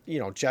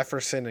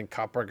 Jefferson and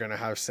Cup are going to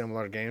have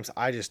similar games.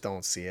 I just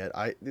don't see it.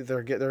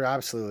 They're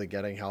absolutely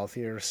getting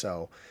healthier.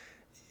 So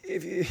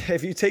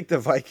if you take the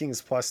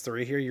Vikings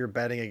 +3 here, you're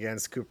betting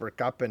against Cooper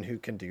Cup, and who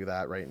can do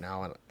that right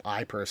now? And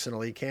I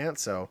personally can't.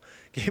 So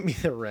give me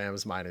the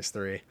Rams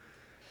 -3.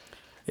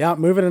 Yeah,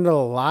 moving into the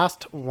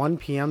last 1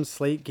 p.m.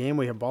 slate game,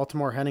 we have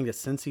Baltimore heading to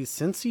Cincy.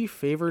 Cincy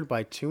favored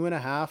by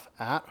 2.5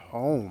 at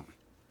home.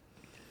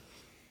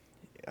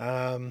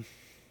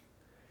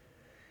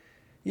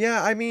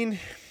 Yeah, I mean,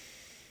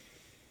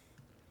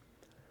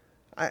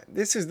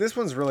 this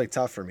one's really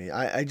tough for me.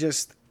 I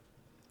just,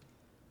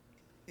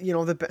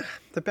 the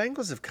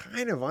Bengals have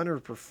kind of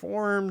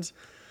underperformed.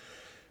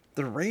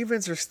 The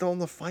Ravens are still in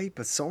the fight,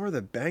 but so are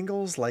the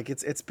Bengals. Like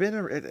it's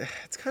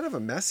kind of a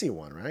messy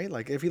one, right?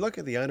 Like if you look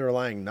at the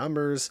underlying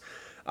numbers,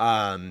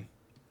 the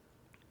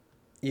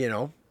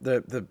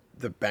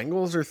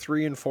Bengals are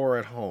 3-4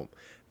 at home.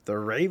 The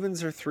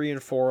Ravens are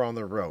 3-4 on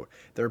the road.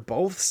 They're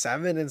both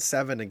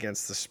 7-7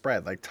 against the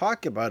spread. Like,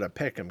 talk about a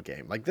pick'em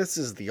game. Like, this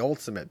is the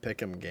ultimate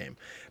pick'em game.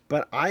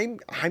 But I'm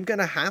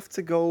gonna have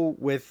to go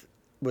with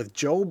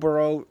Joe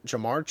Burrow,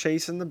 Jamar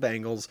Chase, and the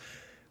Bengals,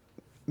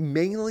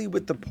 mainly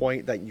with the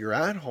point that you're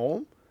at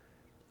home,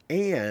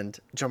 and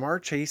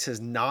Jamar Chase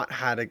has not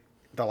had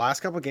the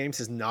last couple of games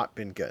has not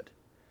been good.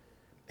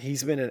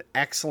 He's been an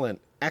excellent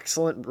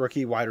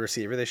rookie wide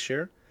receiver this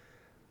year,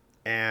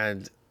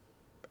 and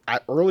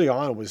early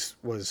on was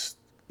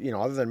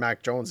other than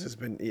Mac Jones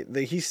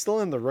he's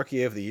still in the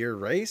rookie of the year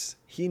race.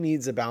 He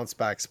needs a bounce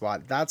back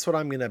spot. That's what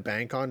I'm going to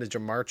bank on, to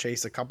Jamar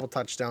Chase, a couple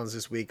touchdowns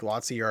this week,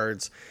 lots of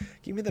yards.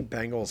 Give me the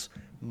Bengals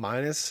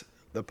minus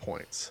the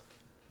points.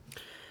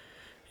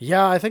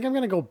 Yeah, I think I'm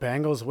going to go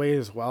Bengals way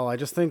as well. I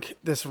just think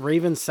this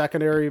Ravens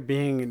secondary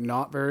being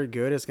not very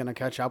good is going to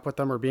catch up with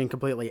them, or being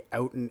completely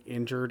out and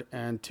injured.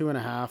 And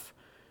 2.5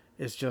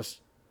 is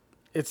just,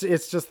 it's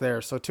just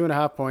there. So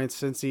 2.5 points,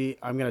 Cincy,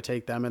 I'm going to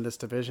take them in this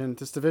division.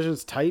 This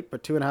division's tight,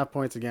 but 2.5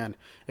 points again.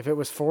 If it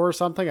was 4 or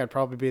something, I'd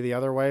probably be the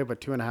other way,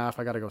 but 2.5,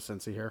 I got to go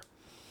Cincy here.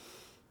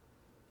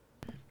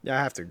 Yeah,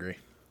 I have to agree.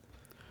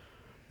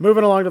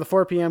 Moving along to the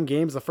 4 p.m.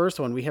 games, the first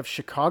one, we have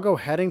Chicago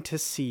heading to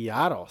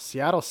Seattle.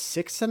 Seattle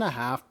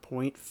 6.5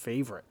 point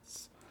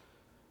favorites.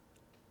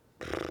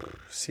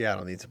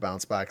 Seattle needs a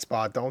bounce back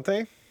spot, don't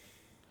they?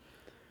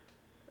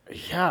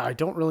 Yeah, I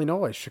don't really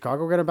know. Is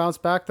Chicago going to bounce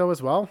back, though,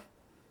 as well?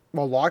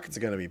 Well, Lockett's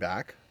going to be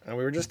back. And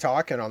we were just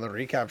talking on the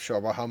recap show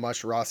about how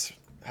much Russ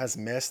has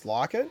missed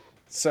Lockett.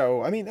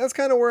 So, I mean, that's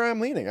kind of where I'm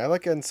leaning. I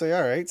look and say,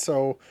 all right,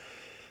 so,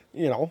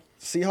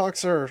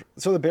 Seahawks are...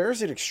 So the Bears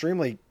did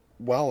extremely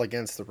well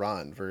against the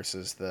run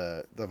versus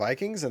the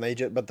Vikings,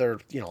 and but their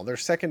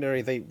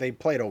secondary, they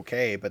played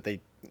okay, but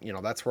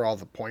that's where all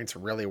the points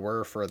really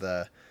were for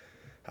the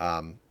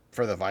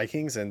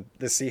Vikings. And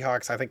the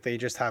Seahawks, I think they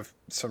just have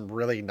some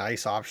really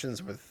nice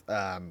options with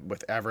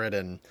Everett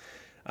and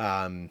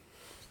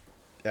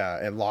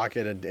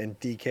Lockett and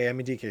DK. I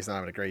mean, DK's not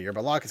having a great year,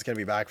 but Lockett's going to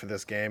be back for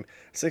this game.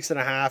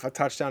 6.5, a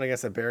touchdown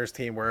against the Bears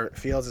team where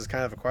Fields is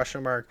kind of a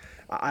question mark.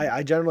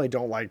 I generally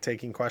don't like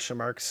taking question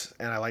marks,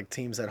 and I like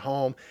teams at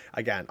home.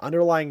 Again,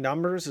 underlying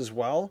numbers as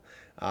well.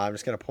 I'm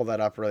just going to pull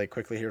that up really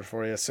quickly here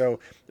for you. So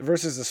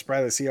versus the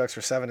spread, the Seahawks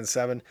are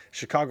 7-7,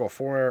 Chicago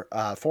 4-10,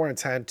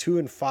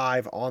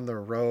 2-5 on the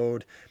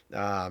road.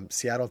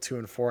 Seattle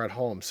 2-4 at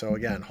home. So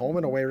again, home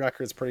and away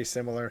record is pretty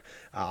similar.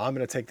 I'm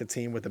going to take the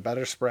team with the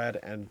better spread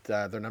and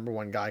their number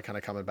one guy kind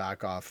of coming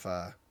back off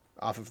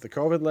of the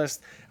COVID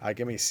list.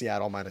 Give me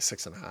Seattle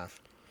 -6.5.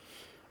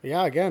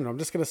 Yeah, again, I'm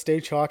just going to stay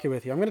chalky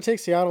with you. I'm going to take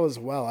Seattle as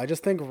well. I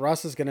just think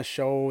Russ is going to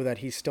show that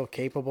he's still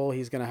capable.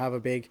 He's going to have a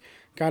big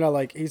kind of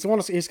like he's going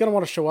to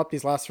want to show up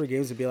these last 3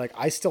 games and be like,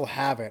 I still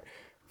have it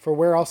for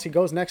where else he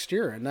goes next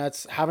year. And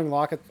that's having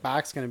Lockett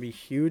back is going to be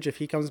huge if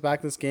he comes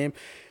back this game.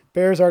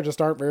 Bears aren't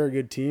a very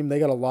good team. They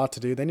got a lot to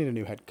do. They need a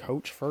new head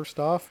coach first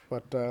off,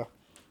 but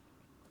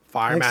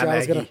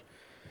Fireman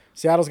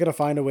Seattle's going to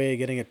find a way of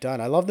getting it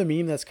done. I love the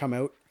meme that's come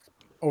out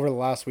over the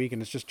last week,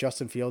 and it's just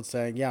Justin Fields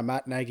saying, "Yeah,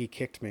 Matt Nagy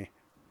kicked me."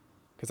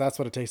 Because that's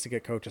what it takes to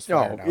get coaches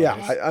fired nowadays.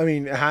 Yeah. I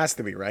mean, it has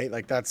to be, right?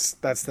 Like, that's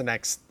the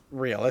next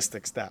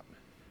realistic step.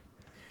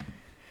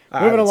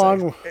 Moving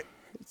along,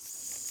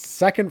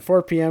 second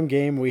 4 p.m.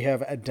 game, we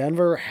have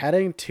Denver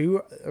heading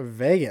to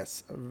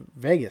Vegas.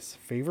 Vegas,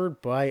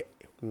 favored by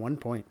 1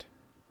 point.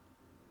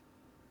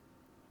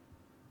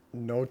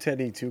 No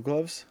Teddy Two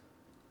Gloves?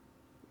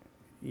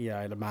 Yeah,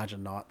 I'd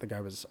imagine not. The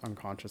guy was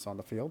unconscious on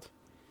the field.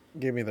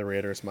 Give me the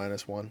Raiders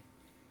 -1.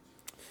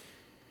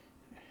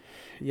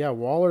 Yeah,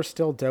 Waller's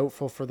still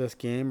doubtful for this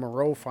game.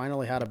 Moreau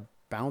finally had a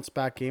bounce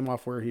back game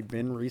off where he'd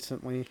been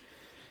recently.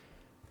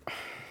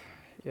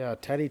 Yeah,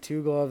 Teddy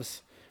Two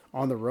Gloves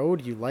on the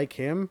road. You like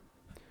him?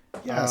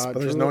 Yes, but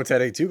there's no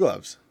Teddy Two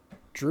Gloves.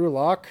 Drew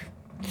Lock.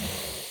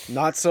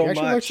 Not so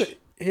much.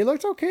 He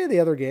looked okay the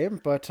other game,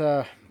 but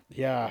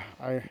yeah,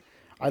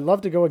 I'd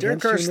love to go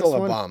against Derek Carr's you in this still a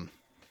one bum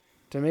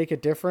to make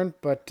it different,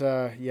 but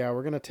yeah,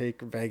 we're gonna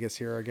take Vegas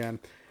here again.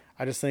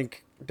 I just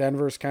think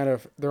Denver's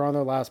they're on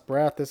their last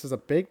breath. This is a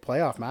big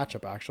playoff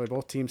matchup, actually.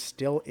 Both teams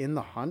still in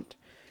the hunt.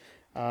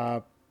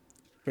 But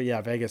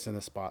yeah, Vegas in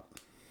the spot.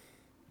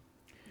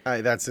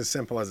 That's as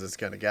simple as it's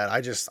going to get.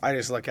 I just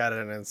look at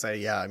it and say,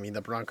 yeah, I mean,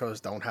 the Broncos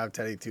don't have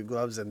Teddy Two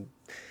Gloves, and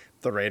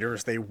the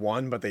Raiders, they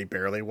won, but they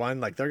barely won.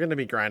 Like, they're going to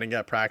be grinding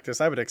at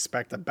practice. I would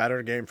expect a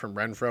better game from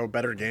Renfro,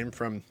 better game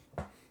from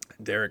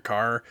Derek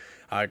Carr.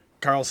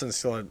 Carlson's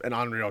still an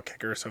unreal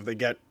kicker, so if they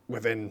get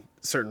within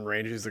certain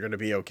ranges, they're going to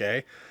be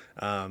okay.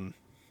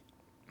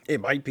 They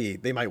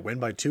might win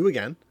by 2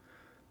 again,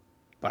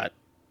 but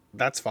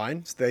that's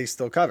fine. They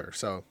still cover.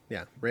 So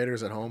yeah,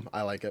 Raiders at home.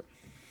 I like it.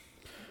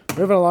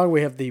 Moving along,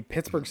 we have the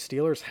Pittsburgh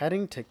Steelers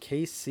heading to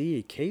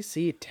KC.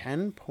 KC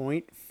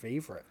 10-point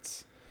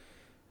favorites.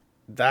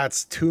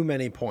 That's too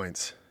many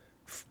points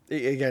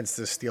against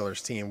the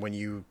Steelers team.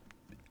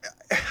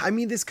 I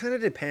mean, this kind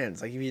of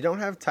depends. Like, if you don't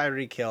have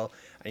Tyreek Hill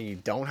and you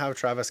don't have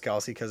Travis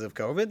Kelce because of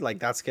COVID, like,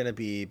 that's going to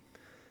be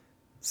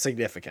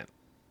significant,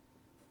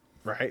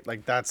 right?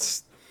 Like,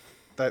 that's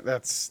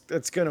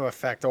going to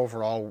affect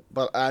overall.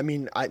 But I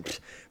mean,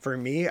 for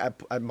me at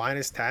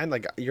 -10,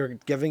 like, you're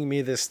giving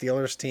me this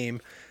Steelers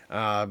team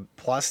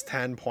plus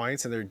 10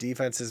 points, and their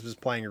defense is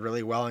playing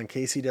really well, and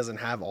KC doesn't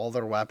have all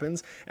their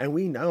weapons, and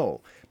we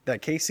know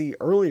that KC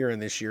earlier in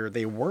this year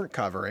they weren't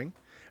covering,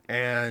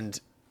 and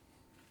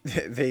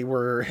they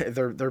were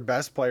their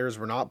best players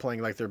were not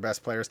playing like their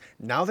best players.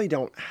 Now they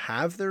don't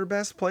have their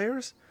best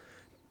players.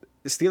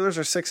 The Steelers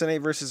are 6-8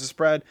 versus the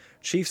spread.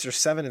 Chiefs are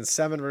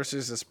 7-7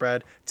 versus the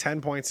spread. 10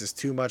 points is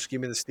too much.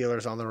 Give me the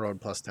Steelers on the road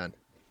plus 10.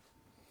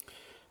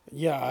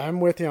 Yeah, I'm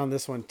with you on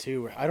this one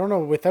too. I don't know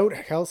without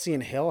Kelce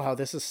and Hill how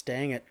this is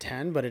staying at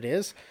 10, but it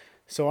is.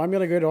 So I'm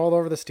going to go all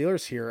over the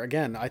Steelers here.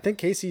 Again, I think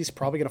Casey's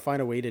probably going to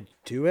find a way to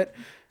do it.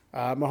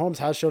 Mahomes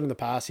has shown in the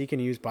past he can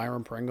use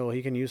Byron Pringle.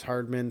 He can use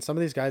Hardman. Some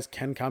of these guys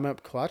can come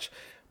up clutch.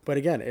 But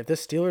again, if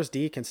this Steelers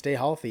D can stay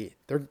healthy,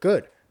 they're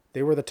good.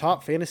 They were the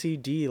top fantasy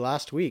D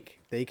last week.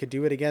 They could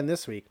do it again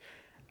this week.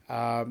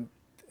 And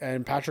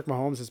Patrick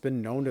Mahomes has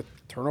been known to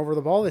turn over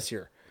the ball this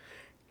year.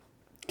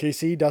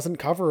 KC doesn't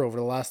cover over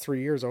the last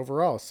 3 years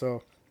overall.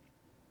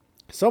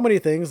 So many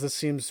things. This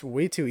seems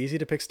way too easy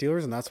to pick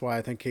Steelers, and that's why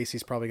I think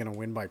KC's probably going to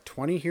win by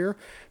 20 here.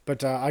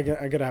 But I'm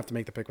going to have to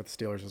make the pick with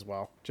the Steelers as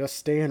well. Just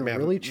staying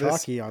really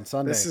chalky on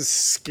Sunday. This is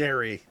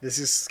scary. This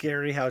is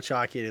scary how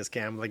chalky it is,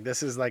 Cam. Like,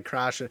 this is like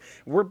crashing.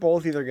 We're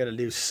both either going to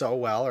do so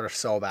well or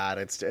so bad.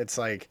 It's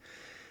like,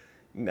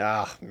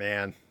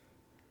 man.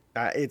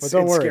 It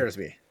scares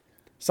me.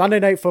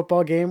 Sunday night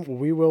football game,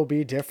 we will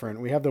be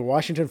different. We have the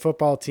Washington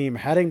football team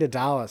heading to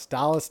Dallas.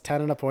 Dallas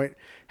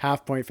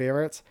 10.5 point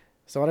favorites.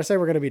 So when I say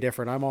we're going to be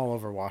different, I'm all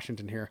over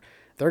Washington here.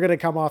 They're going to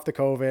come off the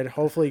COVID,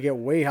 hopefully get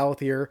way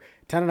healthier.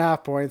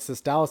 10.5 points.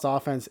 This Dallas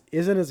offense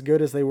isn't as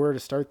good as they were to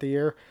start the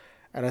year.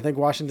 And I think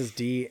Washington's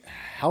D,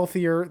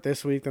 healthier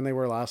this week than they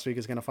were last week,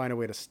 is going to find a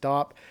way to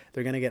stop.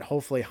 They're going to get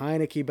hopefully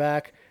Heineke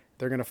back.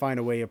 They're going to find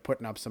a way of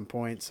putting up some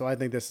points. So I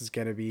think this is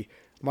going to be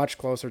much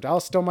closer.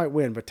 Dallas still might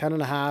win, but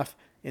 10.5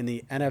 in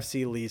the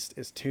NFC least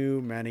is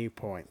too many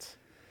points.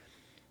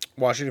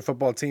 Washington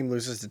football team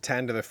loses to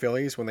 10 to the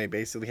Phillies when they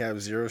basically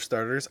have zero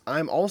starters.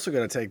 I'm also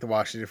going to take the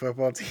Washington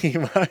football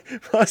team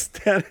plus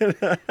 10 and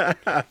a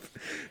half.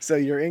 So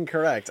you're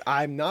incorrect.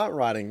 I'm not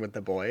riding with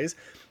the boys.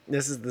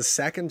 This is the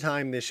second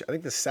time I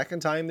think the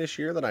second time this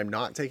year that I'm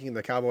not taking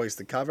the Cowboys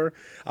to cover.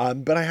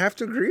 But I have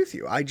to agree with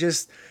you.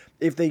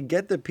 If they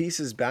get the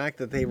pieces back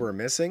that they were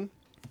missing,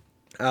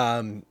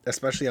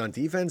 especially on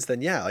defense,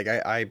 then yeah, like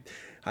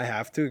I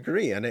have to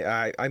agree. And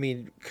I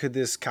mean, could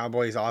this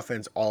Cowboys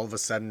offense all of a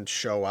sudden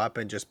show up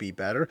and just be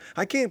better?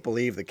 I can't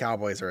believe the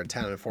Cowboys are a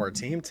 10-4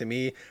 team. To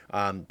me,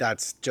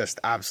 that's just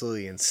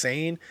absolutely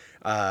insane.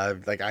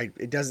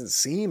 It doesn't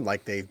seem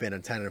like they've been a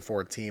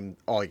 10-4 team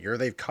all year.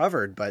 They've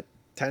covered, but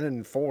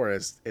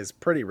 10-4 is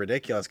pretty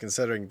ridiculous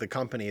considering the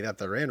company that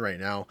they're in right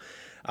now.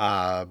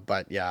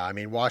 But yeah, I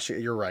mean,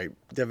 Washington, you're right.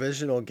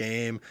 Divisional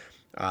game.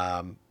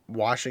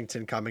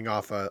 Washington coming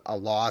off a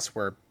loss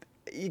where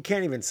you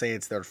can't even say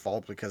it's their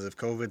fault because of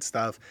COVID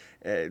stuff.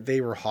 They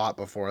were hot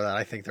before that.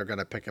 I think they're going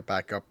to pick it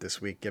back up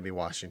this week. Give me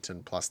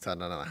Washington plus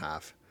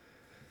 10.5.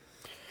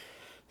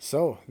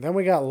 So then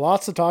we got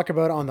lots to talk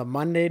about on the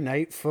Monday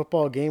night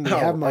football game. We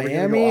have Miami.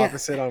 Are we going to go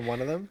opposite on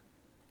one of them?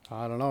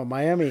 I don't know.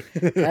 Miami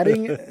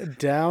heading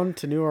down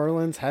to New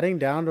Orleans, heading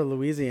down to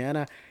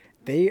Louisiana.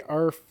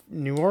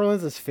 New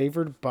Orleans is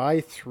favored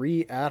by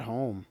 3 at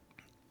home.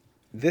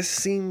 This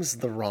seems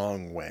the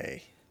wrong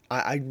way.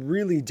 I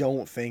really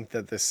don't think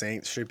that the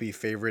Saints should be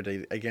favored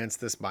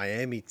against this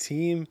Miami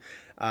team.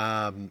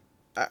 I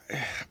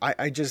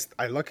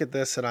look at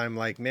this and I'm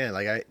like,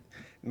 man,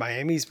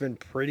 Miami's been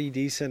pretty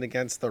decent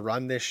against the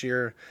run this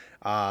year.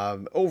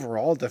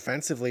 Overall,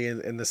 defensively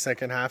in the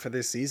second half of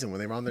this season, when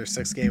they were on their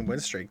 6-game win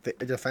streak,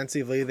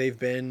 defensively they've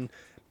been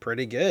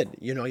pretty good.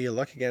 You know, you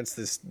look against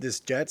this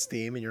Jets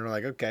team and you're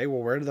like, okay,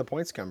 well, where did the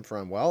points come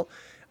from? Well,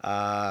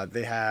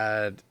 they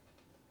had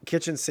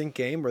kitchen sink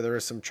game where there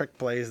was some trick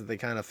plays that they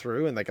kind of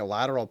threw and like a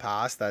lateral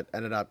pass that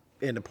ended up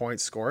into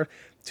points scored.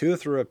 Tua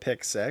threw a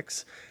pick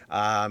 6.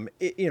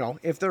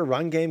 If their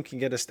run game can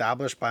get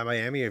established by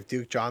Miami, if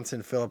Duke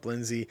Johnson, Phillip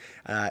Lindsay,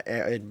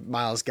 and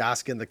Myles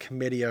Gaskin, the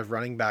committee of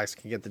running backs,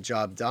 can get the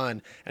job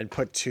done and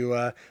put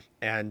Tua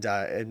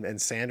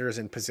and Sanders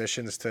in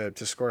positions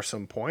to score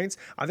some points,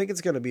 I think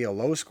it's going to be a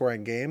low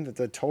scoring game.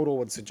 The total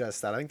would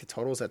suggest that. I think the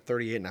total is at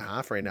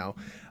 38.5 right now.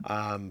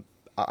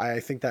 I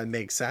think that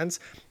makes sense,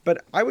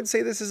 but I would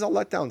say this is a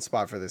letdown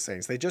spot for the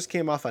Saints. They just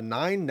came off a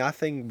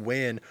 9-0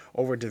 win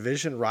over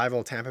division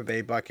rival Tampa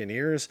Bay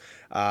Buccaneers.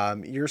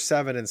 You're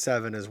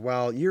 7-7 as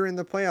well. You're in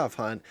the playoff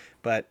hunt,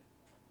 but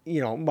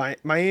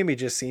Miami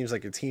just seems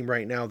like a team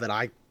right now that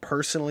I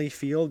personally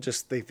feel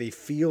they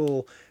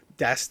feel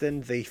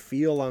destined. They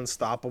feel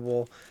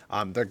unstoppable.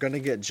 They're going to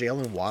get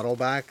Jalen Waddle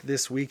back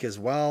this week as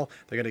well.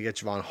 They're going to get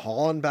Javon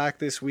Holland back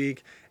this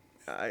week.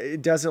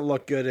 It doesn't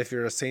look good if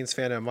you're a Saints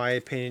fan. In my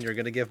opinion, you're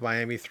going to give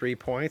Miami 3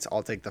 points.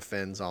 I'll take the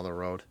Fins on the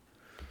road.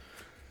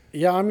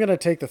 Yeah, I'm going to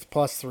take the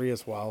 +3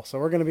 as well. So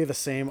we're going to be the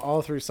same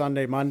all through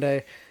Sunday,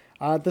 Monday.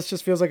 This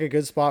just feels like a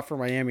good spot for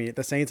Miami.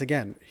 The Saints,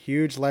 again,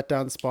 huge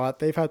letdown spot.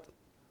 They've had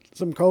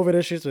some COVID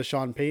issues with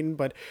Sean Payton,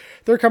 but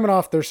they're coming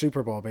off their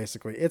Super Bowl,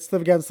 basically. It's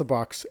against the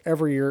Bucs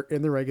every year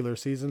in the regular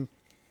season.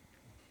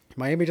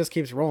 Miami just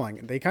keeps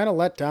rolling. They kind of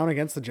let down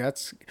against the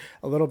Jets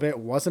a little bit.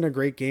 Wasn't a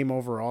great game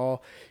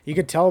overall. You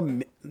could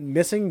tell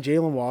missing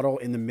Jalen Waddle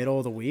in the middle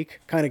of the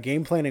week, kind of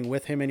game planning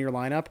with him in your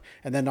lineup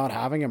and then not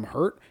having him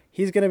hurt.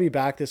 He's going to be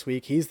back this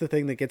week. He's the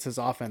thing that gets his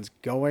offense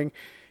going.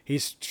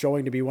 He's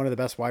showing to be one of the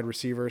best wide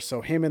receivers.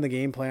 So him in the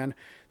game plan.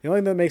 The only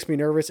thing that makes me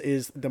nervous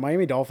is the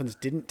Miami Dolphins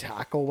didn't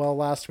tackle well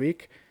last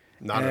week.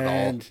 Not at all.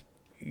 And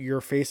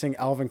you're facing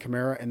Alvin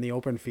Kamara in the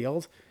open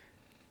field.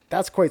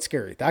 That's quite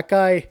scary. That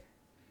guy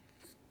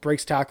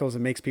breaks tackles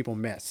and makes people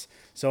miss.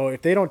 So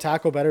if they don't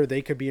tackle better,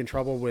 they could be in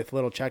trouble with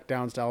little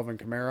checkdowns to Alvin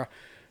Kamara.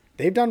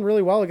 They've done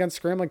really well against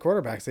scrambling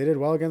quarterbacks. They did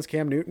well against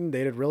Cam Newton.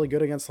 They did really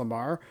good against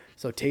Lamar.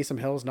 So Taysom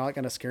Hill's not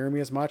going to scare me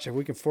as much. If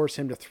we can force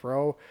him to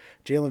throw,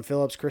 Jalen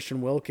Phillips,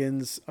 Christian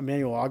Wilkins,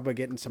 Emmanuel Ogbah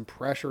getting some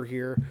pressure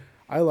here,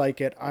 I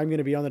like it. I'm going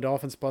to be on the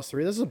Dolphins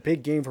 +3. This is a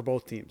big game for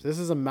both teams. This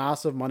is a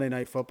massive Monday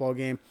night football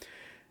game.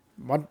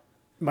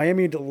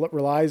 Miami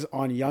relies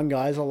on young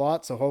guys a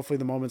lot, so hopefully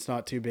the moment's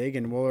not too big,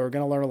 and we're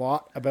going to learn a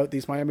lot about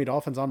these Miami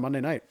Dolphins on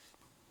Monday night.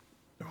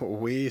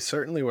 We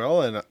certainly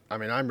will, and I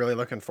mean, I'm really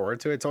looking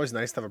forward to it. It's always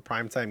nice to have a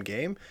primetime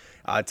game.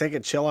 Take a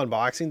chill on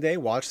Boxing Day,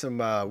 watch some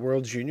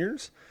World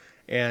Juniors,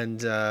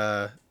 and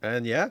yeah,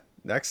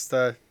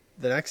 the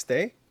next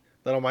day,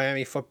 little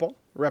Miami football,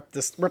 rep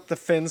the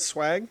Fins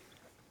swag.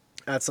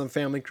 At some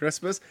family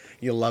Christmas,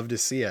 you'll love to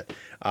see it.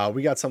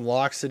 We got some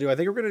locks to do. I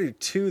think we're going to do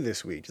 2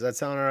 this week. Does that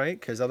sound all right?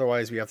 Because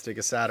otherwise we have to take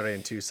a Saturday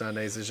and 2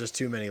 Sundays. There's just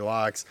too many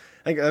locks.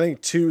 I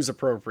think 2 is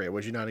appropriate.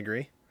 Would you not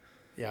agree?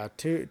 Yeah,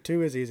 two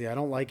is easy. I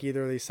don't like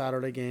either of these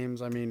Saturday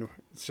games. I mean,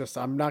 it's just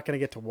I'm not going to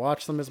get to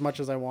watch them as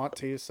much as I want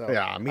to. So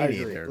yeah, me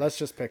neither. Let's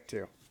just pick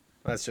 2.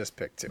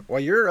 Well,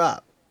 you're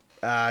up.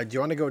 Do you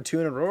want to go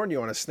 2 in a row, or do you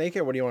want to snake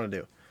it? What do you want to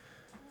do?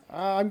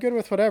 I'm good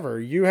with whatever.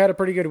 You had a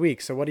pretty good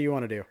week, so what do you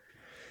want to do?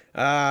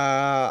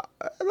 Uh,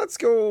 let's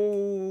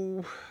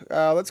go.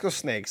 Let's go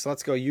snakes.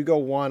 Let's go. You go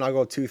one. I'll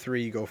go two,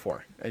 three. You go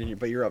four.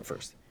 But you're up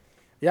first.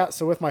 Yeah,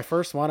 so with my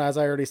first one, as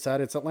I already said,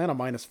 it's Atlanta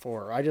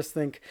 -4. I just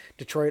think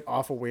Detroit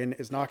off a win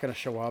is not going to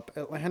show up.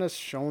 Atlanta's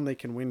shown they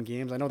can win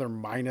games. I know they're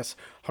minus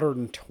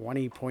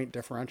 120 point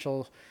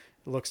differential.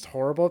 It looks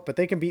horrible, but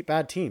they can beat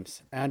bad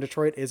teams. And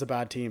Detroit is a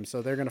bad team,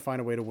 so they're going to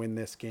find a way to win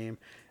this game.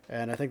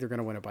 And I think they're going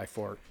to win it by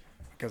 4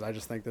 because I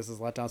just think this is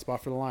a letdown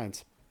spot for the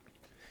Lions.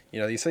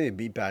 You say they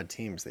beat bad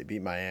teams. They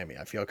beat Miami.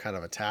 I feel kind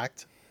of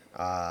attacked.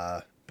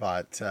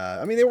 But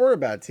I mean, they were a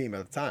bad team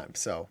at the time,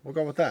 so we'll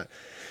go with that.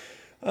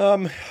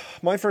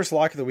 My first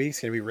lock of the week is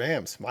going to be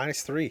Rams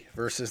 -3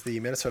 versus the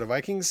Minnesota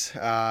Vikings.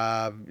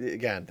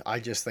 Again, I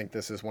just think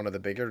this is one of the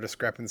bigger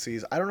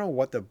discrepancies. I don't know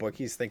what the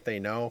bookies think they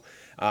know,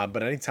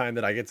 but anytime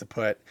that I get to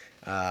put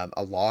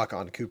a lock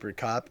on Cooper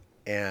Kupp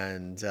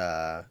and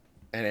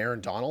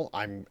Aaron Donald,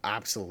 I'm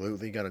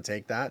absolutely going to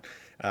take that.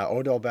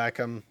 Odell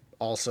Beckham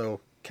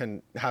also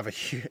can have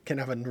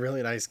a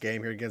really nice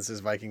game here against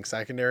his Viking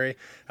secondary.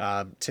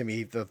 To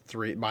me, the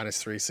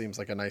 -3 seems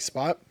like a nice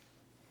spot.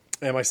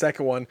 And my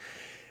second one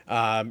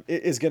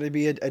is going to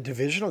be a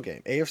divisional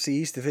game, AFC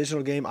East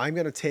divisional game. I'm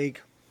going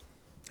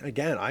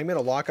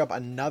to lock up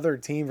another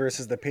team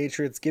versus the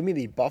Patriots. Give me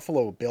the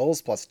Buffalo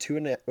Bills plus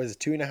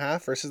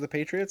 2.5 versus the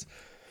Patriots.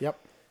 Yep.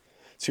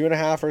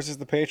 2.5 versus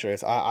the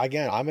Patriots. I'm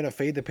going to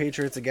fade the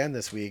Patriots again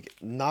this week.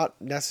 Not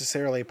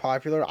necessarily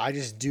popular. I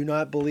just do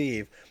not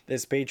believe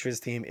this Patriots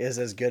team is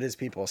as good as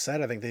people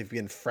said. I think they've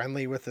been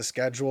friendly with the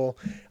schedule.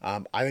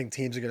 I think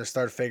teams are going to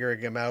start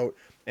figuring them out.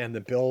 And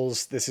the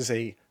Bills, this is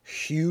a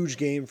huge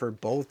game for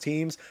both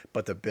teams,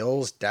 but the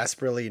Bills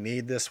desperately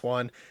need this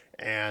one.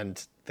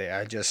 And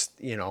I just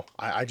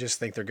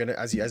think they're gonna,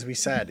 as we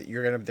said,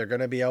 they're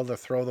gonna be able to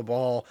throw the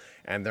ball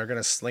and they're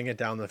gonna sling it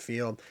down the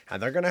field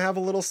and they're gonna have a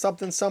little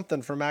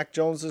something for Mac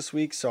Jones this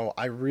week. So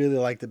I really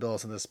like the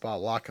Bills in this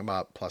spot. Lock them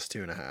up plus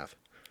 2.5.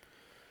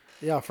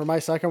 Yeah, for my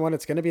second one,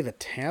 it's going to be the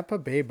Tampa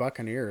Bay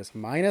Buccaneers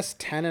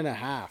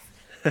 -10.5.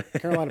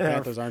 Carolina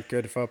Panthers aren't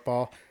good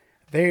football.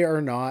 They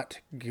are not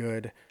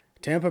good.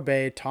 Tampa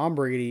Bay, Tom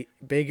Brady,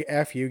 big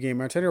FU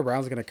game. Antonio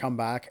Brown's going to come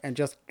back and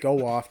just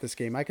go off this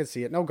game. I can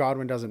see it. No,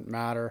 Godwin doesn't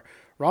matter.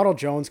 Ronald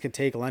Jones can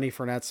take Lenny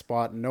Fournette's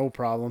spot, no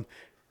problem.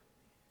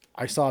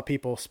 I saw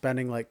people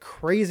spending like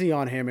crazy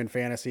on him in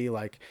fantasy.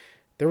 Like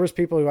there was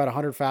people who had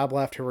 100 fab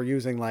left who were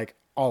using like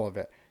all of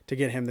it to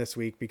get him this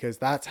week because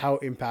that's how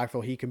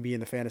impactful he can be in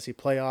the fantasy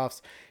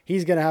playoffs.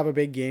 He's going to have a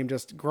big game.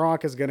 Just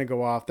Gronk is going to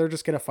go off. They're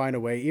just going to find a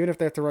way. Even if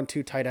they have to run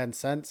 2 tight end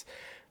sets,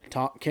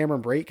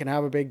 Cameron Brate can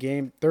have a big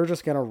game. They're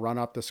just going to run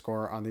up the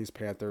score on these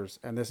Panthers,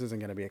 and this isn't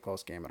going to be a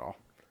close game at all.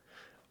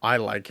 I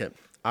like it.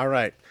 All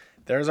right.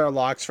 There's our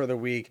locks for the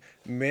week.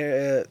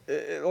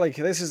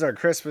 This is our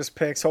Christmas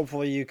picks.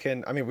 Hopefully you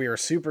can, we are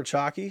super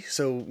chalky.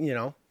 So,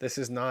 this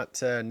is not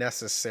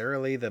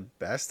necessarily the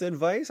best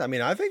advice.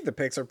 I think the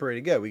picks are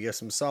pretty good. We get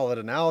some solid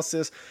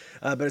analysis,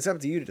 but it's up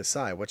to you to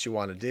decide what you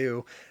want to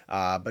do.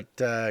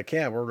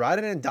 Cam, we're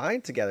riding and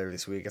dying together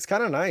this week. It's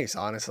kind of nice,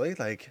 honestly.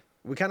 Like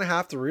we kind of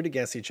have to root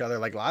against each other.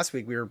 Like last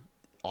week we were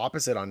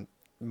opposite on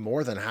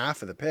more than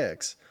half of the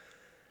picks.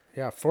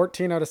 Yeah,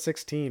 14 out of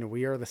 16.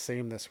 We are the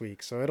same this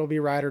week. So it'll be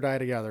ride or die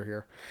together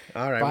here.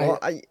 All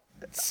right.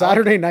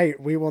 Saturday night,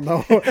 we will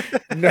know.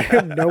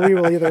 We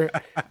will either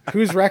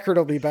whose record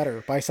will be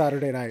better by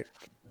Saturday night.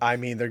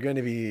 They're going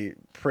to be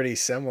pretty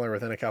similar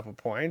within a couple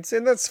points,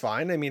 and that's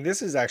fine.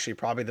 This is actually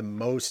probably the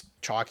most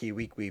chalky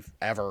week we've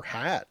ever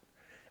had.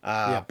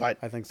 But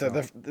I think so.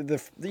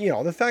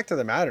 The fact of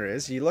the matter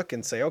is, you look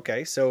and say,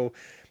 okay, so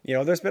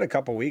there's been a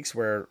couple weeks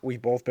where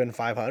we've both been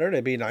 500.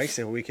 It'd be nice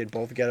if we could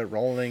both get it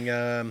rolling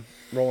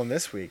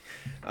this week.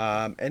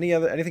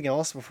 Anything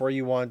else before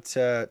you want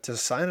to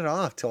sign it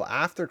off till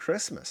after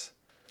Christmas?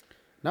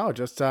 No,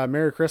 just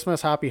Merry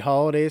Christmas, Happy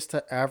Holidays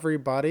to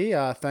everybody.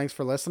 Thanks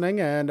for listening,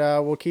 and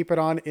we'll keep it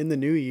on in the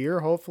new year,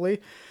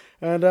 hopefully.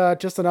 And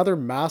just another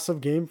massive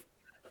game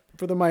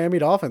for the Miami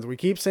Dolphins. We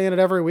keep saying it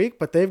every week,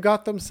 but they've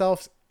got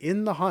themselves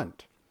in the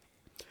hunt.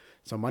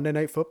 So Monday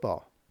Night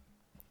Football.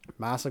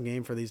 Massive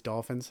game for these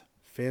Dolphins.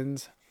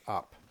 Fins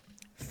up.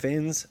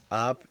 Fins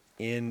up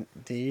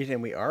indeed.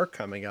 And we are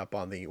coming up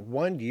on the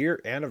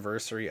 1-year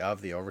anniversary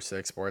of the Over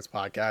 6 Sports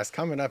Podcast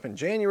coming up in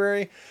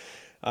January.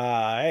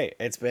 Hey,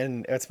 it's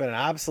been an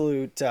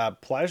absolute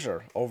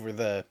pleasure over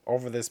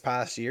this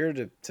past year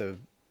to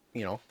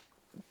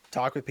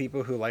talk with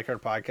people who like our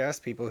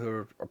podcast, people who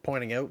are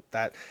pointing out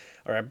that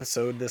our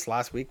episode this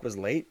last week was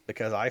late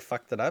because I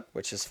fucked it up,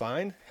 which is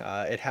fine.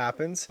 It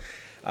happens.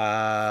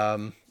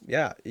 And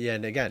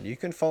again, you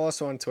can follow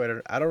us on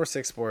Twitter at Over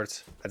 6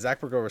 Sports, at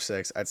ZachBrook Over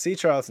 6, at C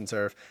Charlton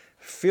Turf.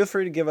 Feel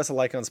free to give us a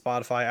like on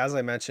Spotify. As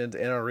I mentioned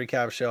in our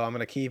recap show, I'm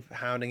going to keep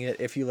hounding it.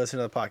 If you listen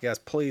to the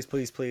podcast, please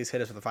hit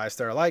us with a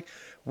 5-star like.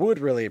 Would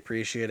really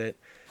appreciate it.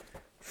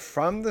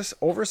 From this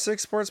Over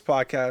 6 Sports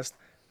Podcast,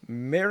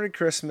 Merry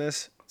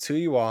Christmas to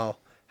you all.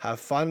 Have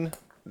fun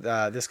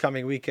this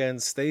coming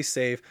weekend. Stay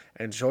safe.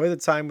 Enjoy the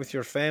time with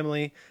your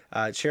family.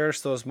 Cherish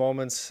those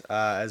moments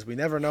as we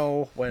never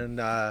know when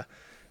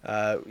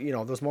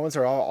those moments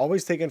are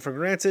always taken for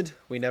granted.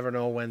 We never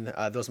know when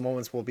those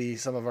moments will be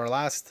some of our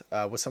last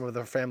with some of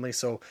our family.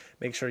 So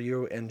make sure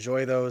you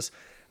enjoy those.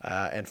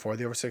 And for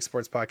the Over Six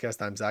Sports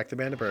Podcast, I'm Zach the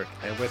Bandit Burke,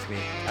 and with me,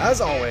 as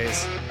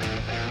always,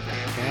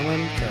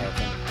 Cameron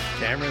Charlton.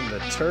 Cameron the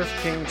Turf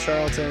King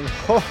Charlton.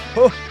 Ho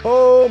ho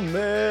ho!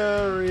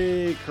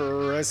 Merry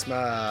Christmas.